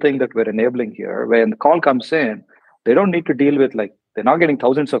cool thing that we're enabling here. When the call comes in, they don't need to deal with they're not getting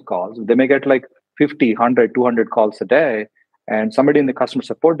thousands of calls. They may get 50, 100, 200 calls a day. And somebody in the customer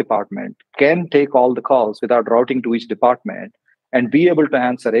support department can take all the calls without routing to each department and be able to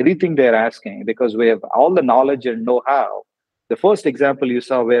answer anything they're asking because we have all the knowledge and know-how. The first example you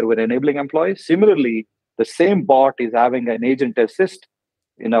saw where we're enabling employees, similarly, the same bot is having an agent assist,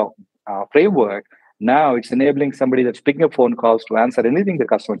 framework. Now it's enabling somebody that's picking up phone calls to answer anything the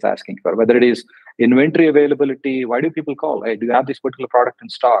customer's asking for, whether it is inventory availability. Why do people call? Hey, do you have this particular product in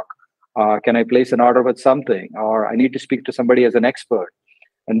stock? Can I place an order with something? Or I need to speak to somebody as an expert.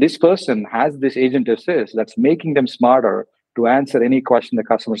 And this person has this agent assist that's making them smarter to answer any question the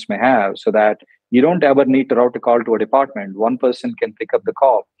customers may have, so that you don't ever need to route a call to a department. One person can pick up the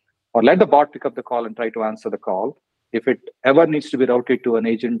call, or let the bot pick up the call and try to answer the call. If it ever needs to be routed to an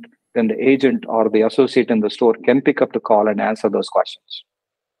agent, then the agent or the associate in the store can pick up the call and answer those questions.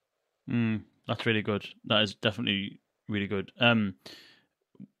 That's really good. That is definitely really good.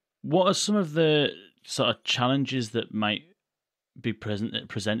 What are some of the sort of challenges that might be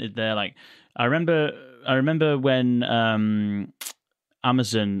presented there? Like, I remember when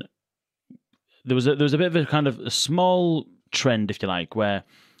Amazon, there was a bit of a kind of a small trend, if you like, where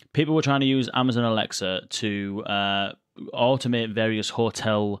people were trying to use Amazon Alexa to automate various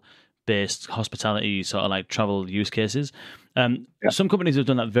hotel-based hospitality sort of like travel use cases. Some companies have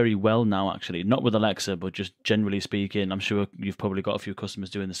done that very well now, actually, not with Alexa, but just generally speaking. I'm sure you've probably got a few customers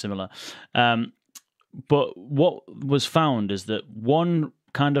doing the similar. But what was found is that one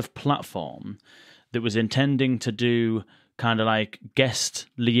kind of platform that was intending to do kind of like guest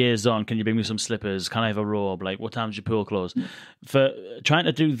liaison, can you bring me some slippers? Can I have a robe? Like, what time's your pool close? For trying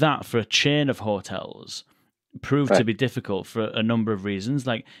to do that for a chain of hotels proved to be difficult for a number of reasons.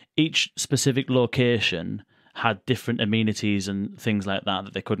 Like, each specific location had different amenities and things like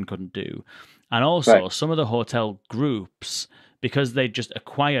that they couldn't do. And also some of the hotel groups, because they just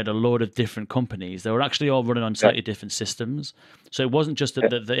acquired a load of different companies, they were actually all running on slightly different systems. So it wasn't just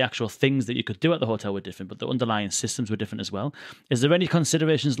that the actual things that you could do at the hotel were different, but the underlying systems were different as well. Is there any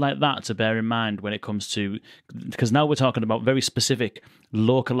considerations like that to bear in mind when it comes to, because now we're talking about very specific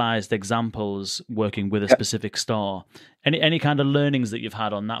localized examples working with a specific store. Any kind of learnings that you've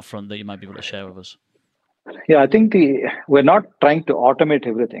had on that front that you might be able to share with us? Yeah, I think we're not trying to automate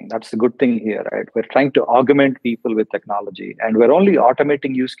everything. That's the good thing here, right? We're trying to augment people with technology, and we're only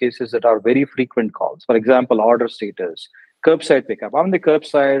automating use cases that are very frequent calls. For example, order status, curbside pickup. On the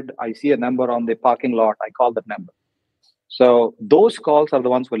curbside, I see a number on the parking lot. I call that number. So those calls are the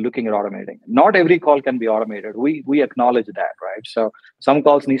ones we're looking at automating. Not every call can be automated. We acknowledge that, right? So some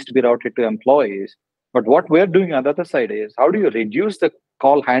calls needs to be routed to employees. But what we're doing on the other side is, how do you reduce the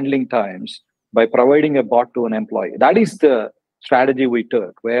call handling times by providing a bot to an employee? That is the strategy we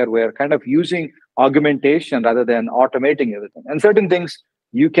took, where we're kind of using augmentation rather than automating everything. And certain things,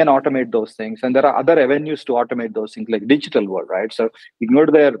 you can automate those things. And there are other avenues to automate those things, like digital world, right? So you can go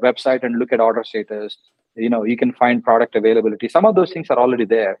to their website and look at order status. You can find product availability. Some of those things are already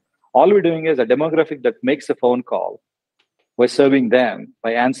there. All we're doing is a demographic that makes a phone call. We're serving them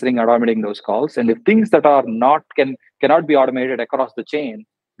by answering and automating those calls. And if things that are cannot be automated across the chain,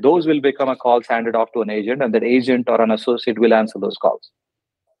 those will become a calls handed off to an agent, and that agent or an associate will answer those calls.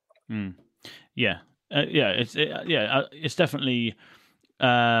 It's definitely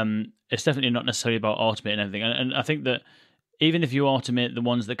not necessarily about automating everything, and I think that even if you automate the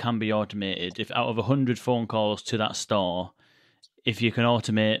ones that can be automated, if out of 100 phone calls to that store, if you can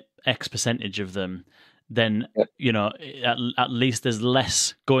automate X percentage of them, then at least there's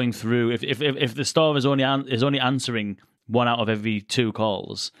less going through. If the store is only answering one out of every 2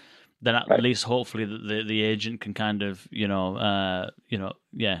 calls, then at least hopefully the agent can kind of make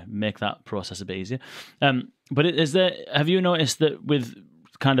that process a bit easier. But have you noticed that with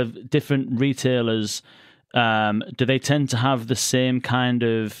kind of different retailers, do they tend to have the same kind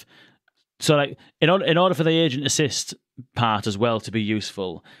of, so like in order for the agent assist part as well to be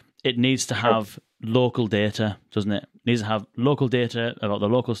useful, it needs to have local data, doesn't it? It needs to have local data about the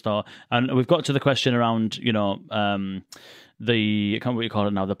local store. And we've got to the question around, I can't remember what you call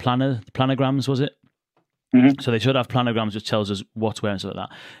it now, the planograms, was it? Mm-hmm. So they should have planograms which tells us what's where and stuff like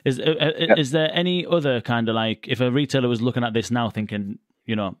that. Is there any other kind of, like, if a retailer was looking at this now thinking,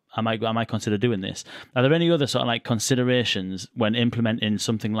 I might consider doing this, are there any other sort of like considerations when implementing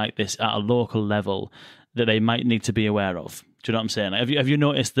something like this at a local level that they might need to be aware of? Do you know what I'm saying? Like, have you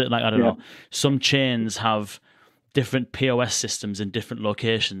noticed that, like, I don't know, some chains have different POS systems in different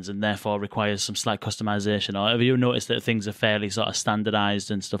locations and therefore requires some slight customization? Or have you noticed that things are fairly sort of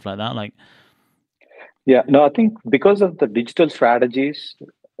standardized and stuff like that? Like, I think because of the digital strategies,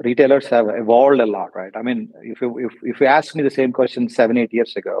 retailers have evolved a lot, right? I mean, if you asked me the same question 7-8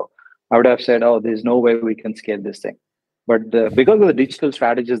 years ago, I would have said, there's no way we can scale this thing. But because of the digital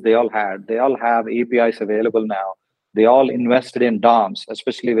strategies they all have APIs available now. They all invested in DOMs,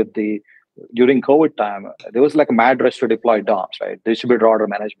 especially during COVID time. There was like a mad rush to deploy DOMs, right? Distributed order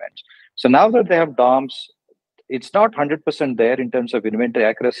management. So now that they have DOMs, it's not 100% there in terms of inventory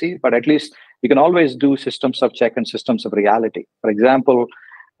accuracy, but at least you can always do systems of check and systems of reality. For example,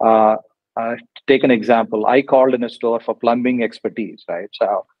 take an example. I called in a store for plumbing expertise, right?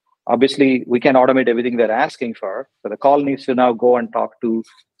 So Obviously, we can automate everything they're asking for, but the call needs to now go and talk to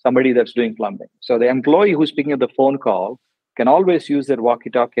somebody that's doing plumbing. So the employee who's picking up the phone call can always use their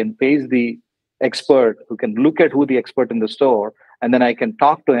walkie-talkie and pays the expert who can look at who the expert in the store, and then I can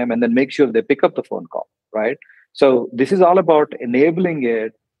talk to him and then make sure they pick up the phone call, right? So this is all about enabling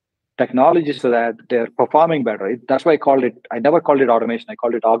it technology so that they're performing better. That's why I never called it automation. I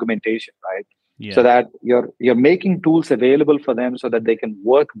called it augmentation, right? Yeah. So that you're making tools available for them so that they can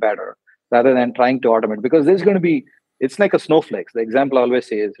work better rather than trying to automate. Because it's like a snowflakes. The example I always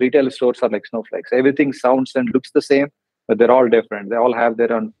say is retail stores are like snowflakes. Everything sounds and looks the same, but they're all different. They all have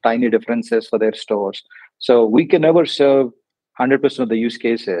their own tiny differences for their stores. So we can never serve 100% of the use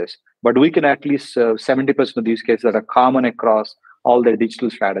cases, but we can at least serve 70% of the use cases that are common across all their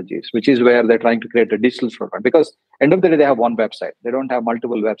digital strategies, which is where they're trying to create a digital storefront. Because end of the day, they have one website. They don't have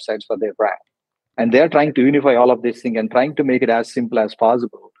multiple websites for their brand. And they're trying to unify all of these things and trying to make it as simple as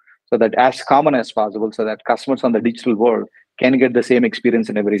possible, so that as common as possible, so that customers on the digital world can get the same experience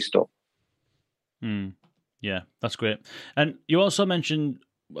in every store. Yeah, that's great. And you also mentioned,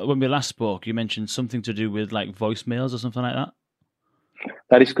 when we last spoke, you mentioned something to do with like voicemails or something like that.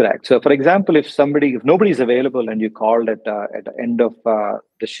 That is correct. So, for example, if nobody is available and you called at the end of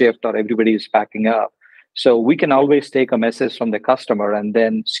the shift, or everybody is packing up, so we can always take a message from the customer and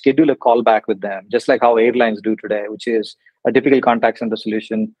then schedule a call back with them, just like how airlines do today, which is a typical contact center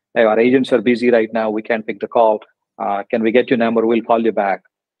solution. Hey, our agents are busy right now. We can't pick the call. Can we get your number? We'll call you back.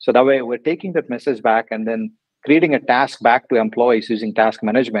 So that way we're taking that message back and then creating a task back to employees using task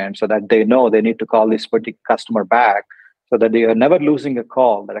management, so that they know they need to call this particular customer back, so that they are never losing a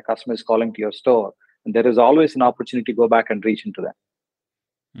call that a customer is calling to your store. And there is always an opportunity to go back and reach into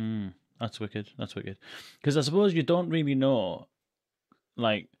them. That's wicked. That's wicked. Because I suppose you don't really know,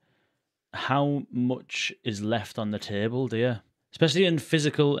 like, how much is left on the table, do you? Especially in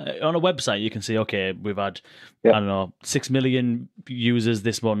physical, on a website, you can see, okay, we've had, I don't know, 6 million users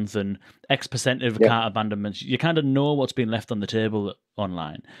this month and X% of cart abandonments. You kind of know what's been left on the table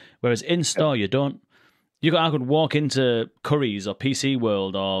online. Whereas in store, you don't. I could walk into Curry's or PC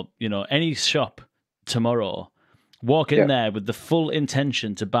World or, any shop tomorrow, walk in there with the full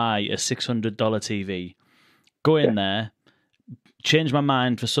intention to buy a $600 TV, go in there, change my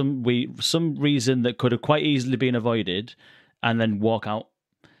mind for some reason that could have quite easily been avoided, and then walk out.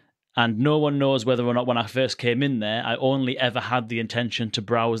 And no one knows whether or not when I first came in there, I only ever had the intention to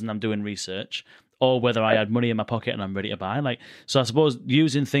browse and I'm doing research, or whether I had money in my pocket and I'm ready to buy. So I suppose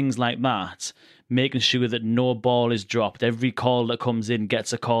using things like that, making sure that no ball is dropped, every call that comes in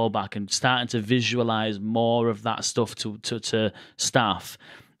gets a call back, and starting to visualize more of that stuff to staff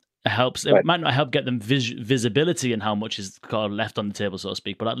helps. It might not help get them visibility in how much is left on the table, so to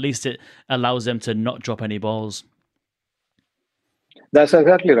speak, but at least it allows them to not drop any balls. That's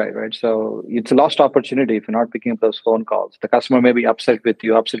exactly right. So it's a lost opportunity if you're not picking up those phone calls. The customer may be upset with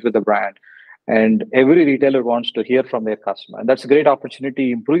you, upset with the brand. And every retailer wants to hear from their customer. And that's a great opportunity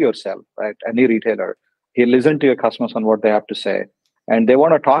to improve yourself, right? Any retailer, you listen to your customers on what they have to say. And they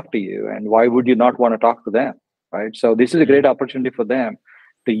want to talk to you. And why would you not want to talk to them, right? So this is a great opportunity for them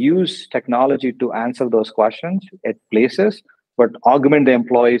to use technology to answer those questions at places, but augment the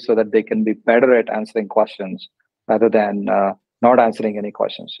employees so that they can be better at answering questions rather than not answering any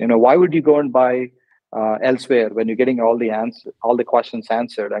questions. Why would you go and buy elsewhere when you're getting all the questions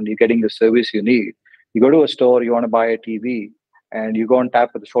answered and you're getting the service you need? You go to a store, you want to buy a TV, and you go and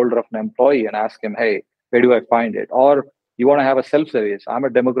tap at the shoulder of an employee and ask him, hey, where do I find it? Or you want to have a self-service. I'm a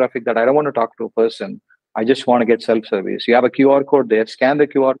demographic that I don't want to talk to a person. I just want to get self-service. You have a QR code there, scan the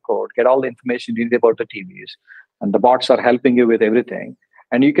QR code, get all the information you need about the TVs, and the bots are helping you with everything.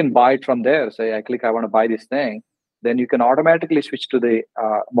 And you can buy it from there. Say, I want to buy this thing. Then you can automatically switch to the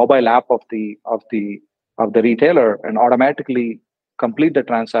mobile app of the retailer and automatically complete the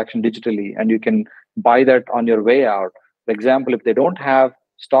transaction digitally, and you can buy that on your way out. For example, if they don't have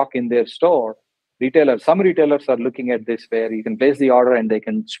stock in their store, some retailers are looking at this where you can place the order and they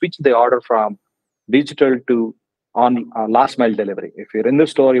can switch the order from digital to on last mile delivery. If you're in the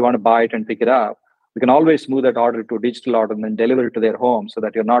store, you want to buy it and pick it up, we can always move that order to a digital order and then deliver it to their home so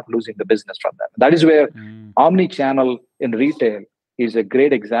that you're not losing the business from them. That is where omni-channel in retail is a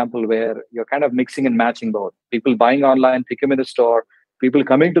great example, where you're kind of mixing and matching both. People buying online, pick them in the store. People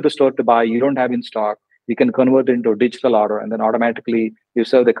coming to the store to buy, you don't have in stock. You can convert it into a digital order, and then automatically you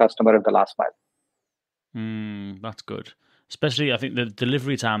serve the customer at the last mile. That's good. Especially, I think the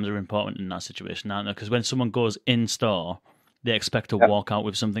delivery times are important in that situation, aren't they? Because when someone goes in store, they expect to walk out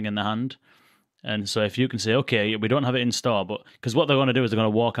with something in their hand. And so if you can say, okay, we don't have it in store, but because what they're going to do is they're going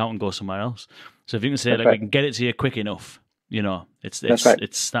to walk out and go somewhere else. So if you can say, we can get it to you quick enough, That's right.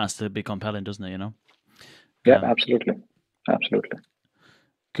 it starts to be compelling, doesn't it? Yeah, absolutely.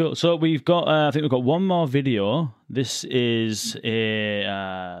 Cool. So we've got, I think we've got one more video. This is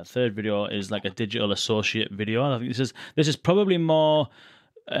a third video, is like a digital associate video. I think this is probably more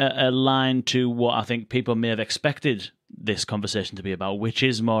aligned to what I think people may have expected this conversation to be about, which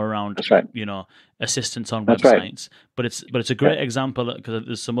is more around, That's right. assistance on That's websites. Right. But it's a great example because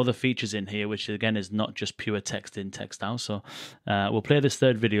there's some other features in here, which again is not just pure text in, text out. So we'll play this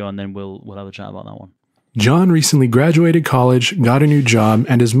third video and then we'll have a chat about that one. John recently graduated college, got a new job,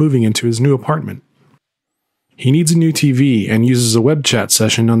 and is moving into his new apartment. He needs a new TV and uses a web chat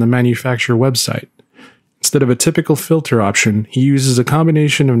session on the manufacturer website. Instead of a typical filter option, he uses a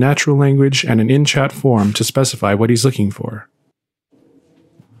combination of natural language and an in-chat form to specify what he's looking for.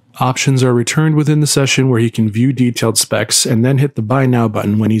 Options are returned within the session where he can view detailed specs and then hit the Buy Now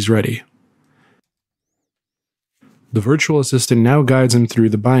button when he's ready. The virtual assistant now guides him through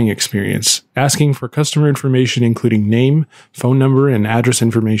the buying experience, asking for customer information including name, phone number, and address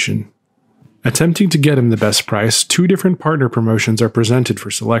information. Attempting to get him the best price, 2 different partner promotions are presented for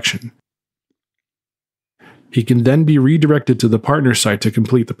selection. He can then be redirected to the partner site to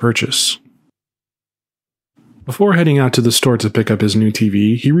complete the purchase. Before heading out to the store to pick up his new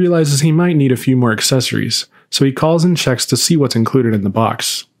TV, he realizes he might need a few more accessories, so he calls and checks to see what's included in the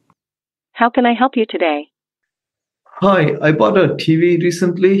box. How can I help you today? Hi, I bought a TV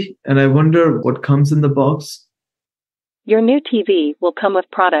recently, and I wonder what comes in the box. Your new TV will come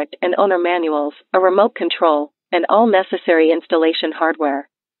with product and owner manuals, a remote control, and all necessary installation hardware.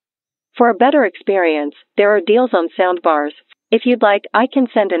 For a better experience, there are deals on soundbars. If you'd like, I can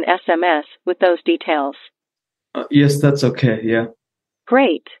send an SMS with those details. Yes, that's okay, yeah.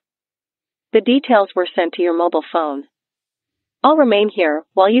 Great. The details were sent to your mobile phone. I'll remain here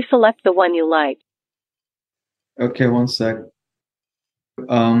while you select the one you like. Okay, one sec.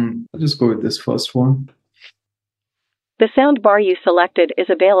 I'll just go with this first one. The soundbar you selected is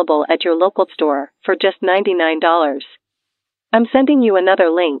available at your local store for just $99. I'm sending you another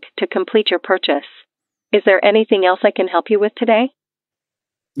link to complete your purchase. Is there anything else I can help you with today?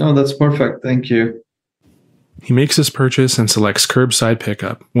 No, that's perfect, thank you. He makes his purchase and selects curbside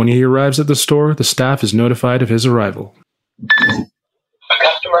pickup. When he arrives at the store, the staff is notified of his arrival. A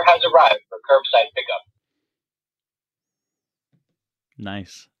customer has arrived for curbside pickup.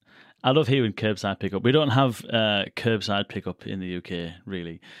 Nice. I love hearing curbside pickup. We don't have curbside pickup in the UK,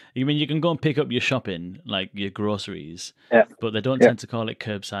 really. I mean, you can go and pick up your shopping, like your groceries, but they don't tend to call it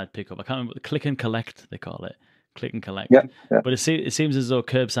curbside pickup. I can't remember. Click and collect, they call it. Click and collect. But it seems as though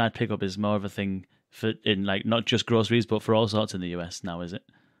curbside pickup is more of a thing for in like not just groceries, but for all sorts in the US now, is it?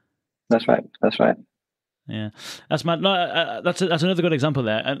 That's right. Yeah, that's mad. No, that's another good example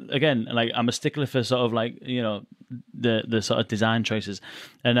there. And again, like I'm a stickler for sort of like the sort of design choices,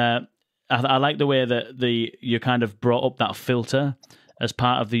 and I like the way that you kind of brought up that filter as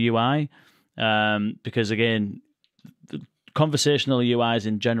part of the UI, because again, conversational UIs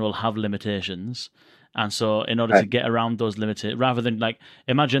in general have limitations. And so in order to get around those limitations, rather than like,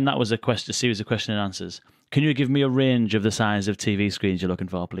 imagine that was a series of question and answers. Can you give me a range of the size of TV screens you're looking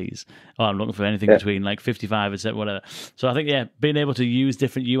for, please? Oh, I'm looking for anything between like 55 and whatever. So I think, being able to use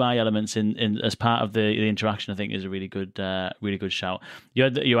different UI elements in as part of the interaction, I think is a really good shout.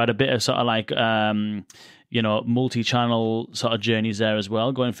 You had a bit of sort of like, multi-channel sort of journeys there as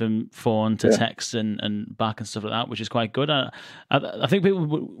well, going from phone to text and back and stuff like that, which is quite good. I think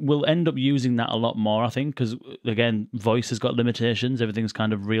people will end up using that a lot more, I think, because, again, voice has got limitations. Everything's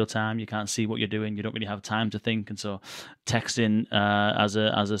kind of real time. You can't see what you're doing. You don't really have time to think. And so texting as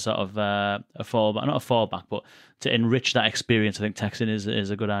a sort of a fallback, not a fallback, but to enrich that experience, I think texting is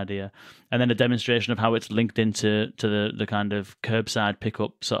a good idea. And then a demonstration of how it's linked into the kind of curbside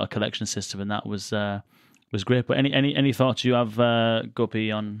pickup sort of collection system, and that was great. But any thoughts you have,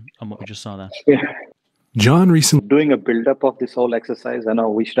 Gopi, on what we just saw there? Yeah. John recently Doing a build-up of this whole exercise, I know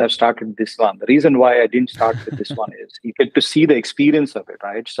we should have started this one. The reason why I didn't start with this one is you get to see the experience of it,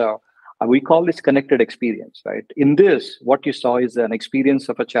 right? So we call this connected experience, right? In this, what you saw is an experience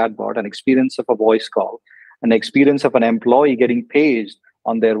of a chatbot, an experience of a voice call, an experience of an employee getting paged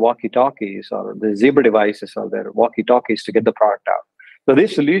on their walkie-talkies or the Zebra devices or their walkie-talkies to get the product out. So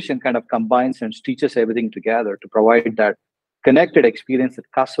this solution kind of combines and stitches everything together to provide that connected experience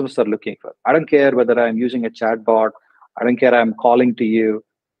that customers are looking for. I don't care whether I'm using a chatbot, I don't care I'm calling to you,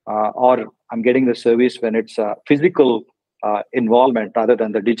 or I'm getting the service when it's a physical involvement rather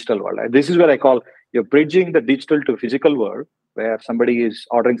than the digital world. This is what I call you're bridging the digital to physical world, where somebody is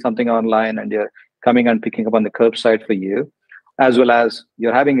ordering something online and you're coming and picking up on the curbside for you, as well as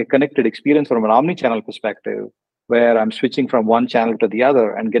you're having a connected experience from an omni-channel perspective, where I'm switching from one channel to the other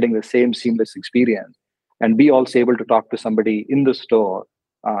and getting the same seamless experience, and be also able to talk to somebody in the store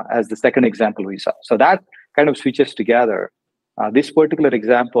as the second example we saw. So that kind of switches together. This particular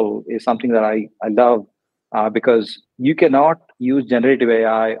example is something that I love because you cannot use generative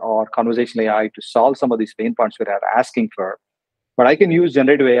AI or conversational AI to solve some of these pain points we are asking for. But I can use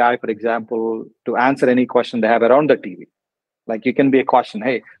generative AI, for example, to answer any question they have around the TV. Like you can be a question,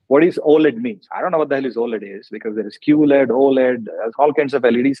 hey, what is OLED means? I don't know what the hell is OLED is because there is QLED, OLED, there's all kinds of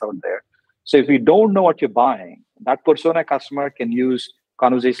LEDs out there. So if you don't know what you're buying, that persona customer can use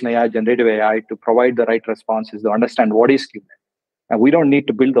conversational AI, generative AI to provide the right responses to understand what is QLED. And we don't need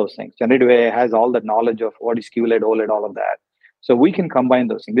to build those things. Generative AI has all the knowledge of what is QLED, OLED, all of that. So we can combine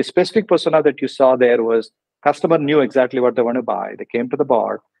those things. The specific persona that you saw there was customer knew exactly what they want to buy. They came to the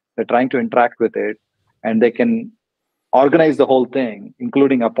bar, they're trying to interact with it, and they can organize the whole thing,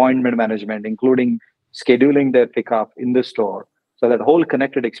 including appointment management, including scheduling their pickup in the store. So that whole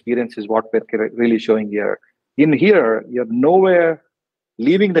connected experience is what we're really showing here. In here, you're nowhere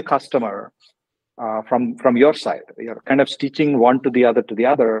leaving the customer from your side. You're kind of stitching one to the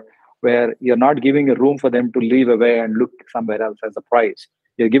other, where you're not giving a room for them to leave away and look somewhere else as a price.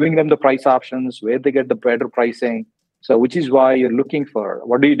 You're giving them the price options, where they get the better pricing. So which is why you're looking for,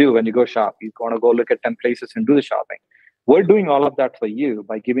 what do you do when you go shop? You want to go look at 10 places and do the shopping. We're doing all of that for you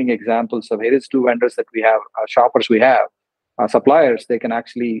by giving examples of here is two vendors that we have, shoppers we have, suppliers. They can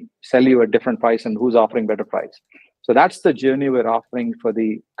actually sell you a different price and who's offering better price. So that's the journey we're offering for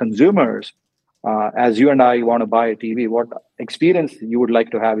the consumers. As you and I want to buy a TV, what experience you would like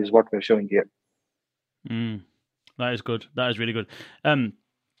to have is what we're showing here. That is good. That is really good.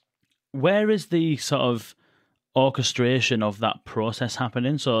 Where is the sort of orchestration of that process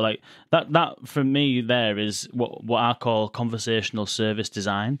happening? So like that for me there is what I call conversational service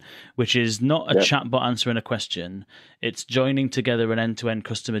design, which is not a chatbot answering a question. It's joining together an end-to-end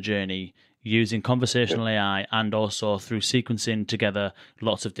customer journey using conversational AI and also through sequencing together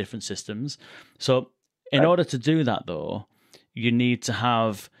lots of different systems. So in order to do that though, you need to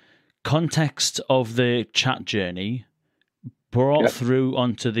have context of the chat journey brought through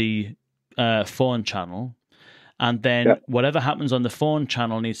onto the phone channel. And then whatever happens on the phone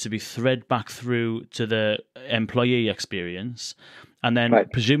channel needs to be thread back through to the employee experience. And then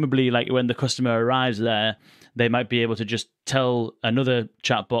presumably, like when the customer arrives there, they might be able to just tell another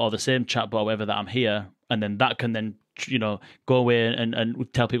chatbot or the same chatbot or whatever that I'm here. And then that can then, go away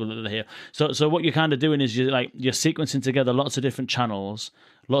and tell people that they're here. So what you're kind of doing is you're sequencing together lots of different channels,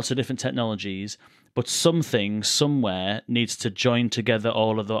 lots of different technologies, but something somewhere needs to join together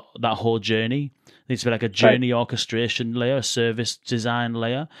all of that whole journey. Needs to be like a journey orchestration layer, a service design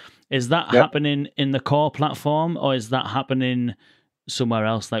layer. Is that happening in the core platform, or is that happening somewhere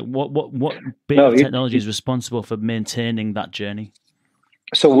else? Like what bit of technology is responsible for maintaining that journey?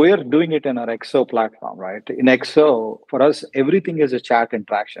 So we're doing it in our XO platform, right? In XO, for us, everything is a chat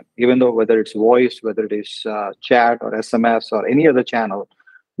interaction. Even though whether it's voice, whether it is chat or SMS or any other channel,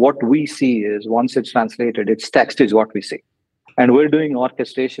 what we see is once it's translated, it's text is what we see. And we're doing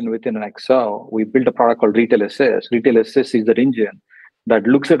orchestration within an XO. We built a product called Retail Assist. Retail Assist is the engine that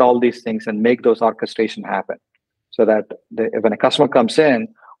looks at all these things and make those orchestration happen. So that when a customer comes in,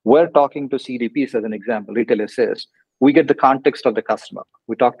 we're talking to CDPs as an example, Retail Assist. We get the context of the customer.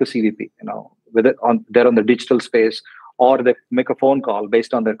 We talk to CDP, whether they're on the digital space or they make a phone call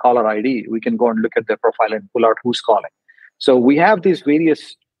based on their caller ID. We can go and look at their profile and pull out who's calling. So we have these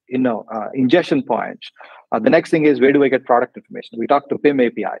various ingestion points. The next thing is, where do I get product information? We talk to PIM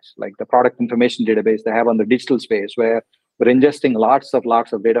APIs, like the product information database they have on the digital space, where we're ingesting lots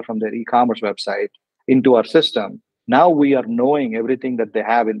of data from their e-commerce website into our system. Now we are knowing everything that they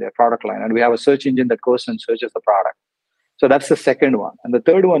have in their product line, and we have a search engine that goes and searches the product. So that's the second one. And the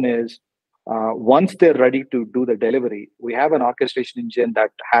third one is, once they're ready to do the delivery, we have an orchestration engine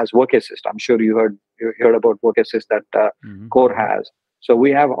that has Work Assist. I'm sure you heard about Work Assist that Core has. So we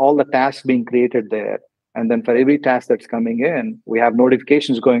have all the tasks being created there. And then for every task that's coming in, we have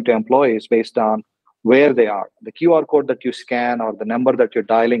notifications going to employees based on where they are. The QR code that you scan or the number that you're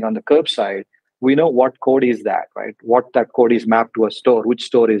dialing on the curbside, we know what code is that, right? What that code is mapped to a store, which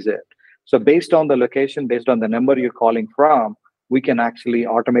store is it? So based on the location, based on the number you're calling from, we can actually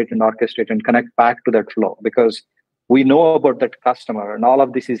automate and orchestrate and connect back to that flow because we know about that customer, and all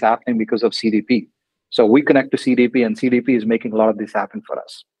of this is happening because of CDP. So we connect to CDP, and CDP is making a lot of this happen for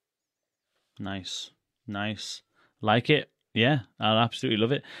us. Nice. Like it. Yeah, I absolutely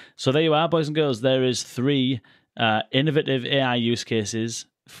love it. So there you are, boys and girls. There is 3 innovative AI use cases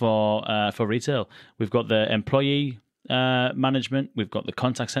for retail. We've got the employee management, we've got the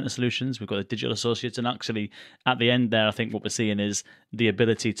contact center solutions, we've got the digital associates, and actually at the end there, I think what we're seeing is the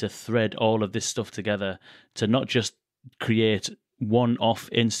ability to thread all of this stuff together to not just create one-off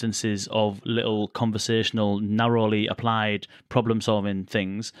instances of little conversational, narrowly applied problem-solving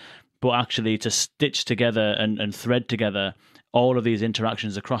things, but actually to stitch together and thread together all of these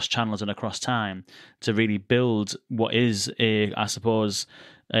interactions across channels and across time to really build what is I suppose,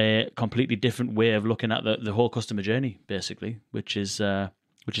 a completely different way of looking at the whole customer journey, basically, which is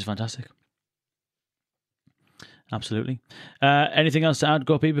fantastic. Absolutely. Anything else to add,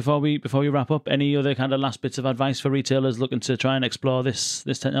 Gopi, before we wrap up? Any other kind of last bits of advice for retailers looking to try and explore this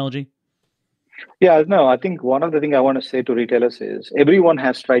technology? Yeah, no, I think one of the things I want to say to retailers is everyone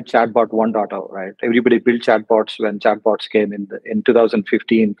has tried chatbot 1.0, right? Everybody built chatbots when chatbots came in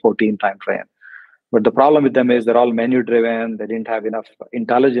 2015, 14 timeframe. But the problem with them is they're all menu driven. They didn't have enough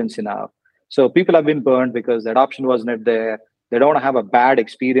intelligence enough. So people have been burned because the adoption wasn't there. They don't want to have a bad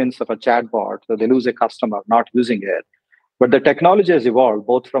experience of a chatbot, so they lose a customer not using it. But the technology has evolved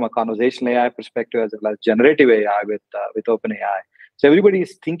both from a conversational AI perspective as well as generative AI with OpenAI. So everybody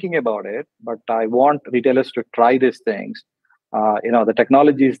is thinking about it, but I want retailers to try these things. The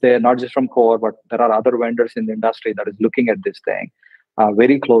technology is there, not just from Core, but there are other vendors in the industry that is looking at this thing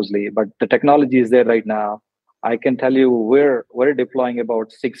very closely. But the technology is there right now. I can tell you we're deploying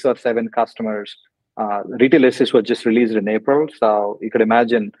about 6 or 7 customers. Retail Assist was just released in April, so you could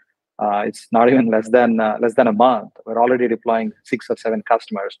imagine it's not even less than a month. We're already deploying 6 or 7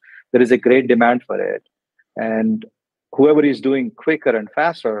 customers. There is a great demand for it, and whoever is doing quicker and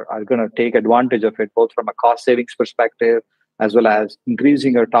faster are going to take advantage of it, both from a cost savings perspective as well as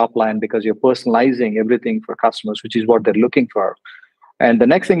increasing your top line because you're personalizing everything for customers, which is what they're looking for. And the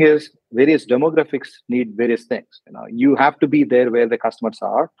next thing is various demographics need various things. You have to be there where the customers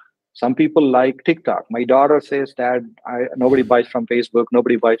are. Some people like TikTok. My daughter says, Dad, nobody buys from Facebook,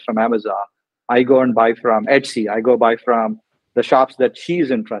 nobody buys from Amazon. I go and buy from Etsy. I go buy from the shops that she's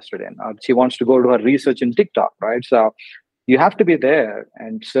interested in. She wants to go to her research in TikTok, right? So you have to be there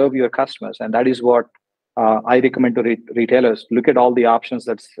and serve your customers. And that is what I recommend to retailers. Look at all the options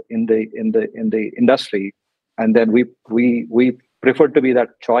that's in the industry. And then we prefer to be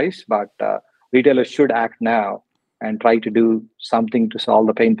that choice, but retailers should act now and try to do something to solve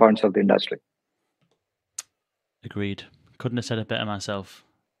the pain points of the industry. Agreed. Couldn't have said it better myself.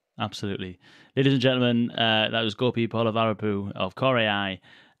 Absolutely. Ladies and gentlemen, that was Gopi Polavarapu of Kore.ai,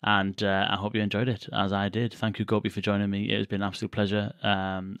 and I hope you enjoyed it, as I did. Thank you, Gopi, for joining me. It has been an absolute pleasure.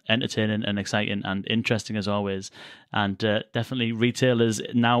 Entertaining and exciting and interesting as always. And definitely retailers,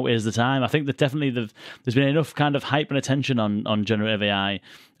 now is the time. I think that definitely there's been enough kind of hype and attention on generative AI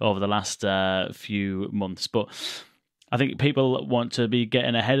over the last few months, but I think people want to be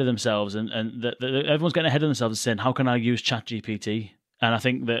getting ahead of themselves, and everyone's getting ahead of themselves and saying, how can I use ChatGPT? And I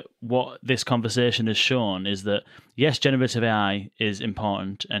think that what this conversation has shown is that, yes, generative AI is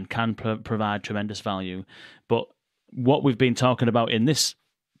important and can provide tremendous value. But what we've been talking about in this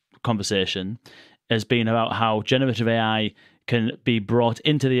conversation has been about how generative AI can be brought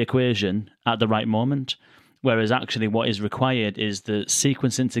into the equation at the right moment, whereas actually what is required is the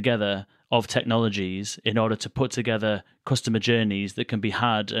sequencing together of technologies in order to put together customer journeys that can be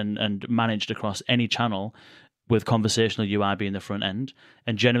had and managed across any channel, with conversational UI being the front end,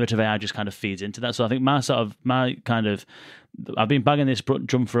 and generative AI just kind of feeds into that. So I think I've been banging this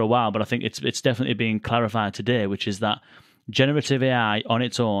drum for a while, but I think it's definitely being clarified today, which is that generative AI on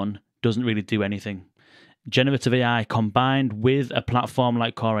its own doesn't really do anything. Generative AI combined with a platform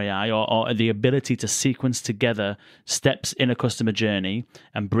like Kore.ai or the ability to sequence together steps in a customer journey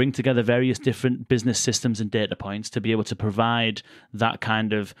and bring together various different business systems and data points to be able to provide that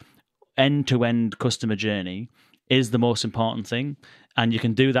kind of end-to-end customer journey is the most important thing. And you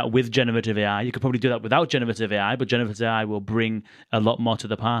can do that with generative AI. You could probably do that without generative AI, but generative AI will bring a lot more to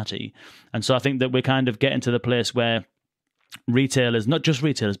the party. And so I think that we're kind of getting to the place where retailers, not just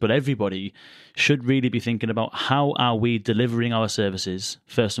retailers, but everybody should really be thinking about how are we delivering our services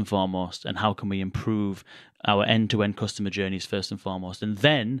first and foremost, and how can we improve our end-to-end customer journeys first and foremost. And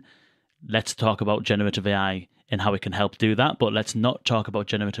then let's talk about generative AI and how it can help do that. But let's not talk about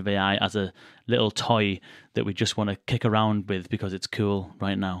generative AI as a little toy that we just want to kick around with because it's cool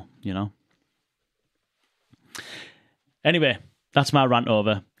right now, Anyway, that's my rant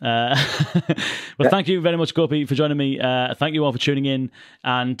over. Well, thank you very much, Gopi, for joining me. Thank you all for tuning in,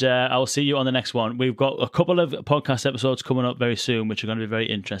 and I will see you on the next one. We've got a couple of podcast episodes coming up very soon, which are going to be very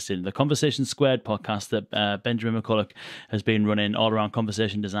interesting. The Conversation Squared podcast that Benjamin McCulloch has been running all around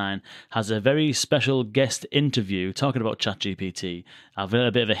conversation design has a very special guest interview talking about ChatGPT. I've got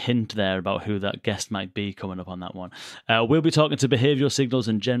a bit of a hint there about who that guest might be coming up on that one. We'll be talking to Behavioral Signals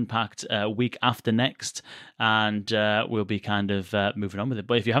and Genpact week after next, and we'll be kind of moving on with it.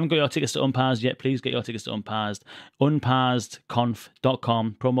 But if you haven't got your tickets to Unparsed yet, please get your tickets to Unparsed.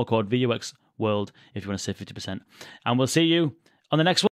 Unparsedconf.com, promo code VUXWorld if you want to save 50%. And we'll see you on the next one.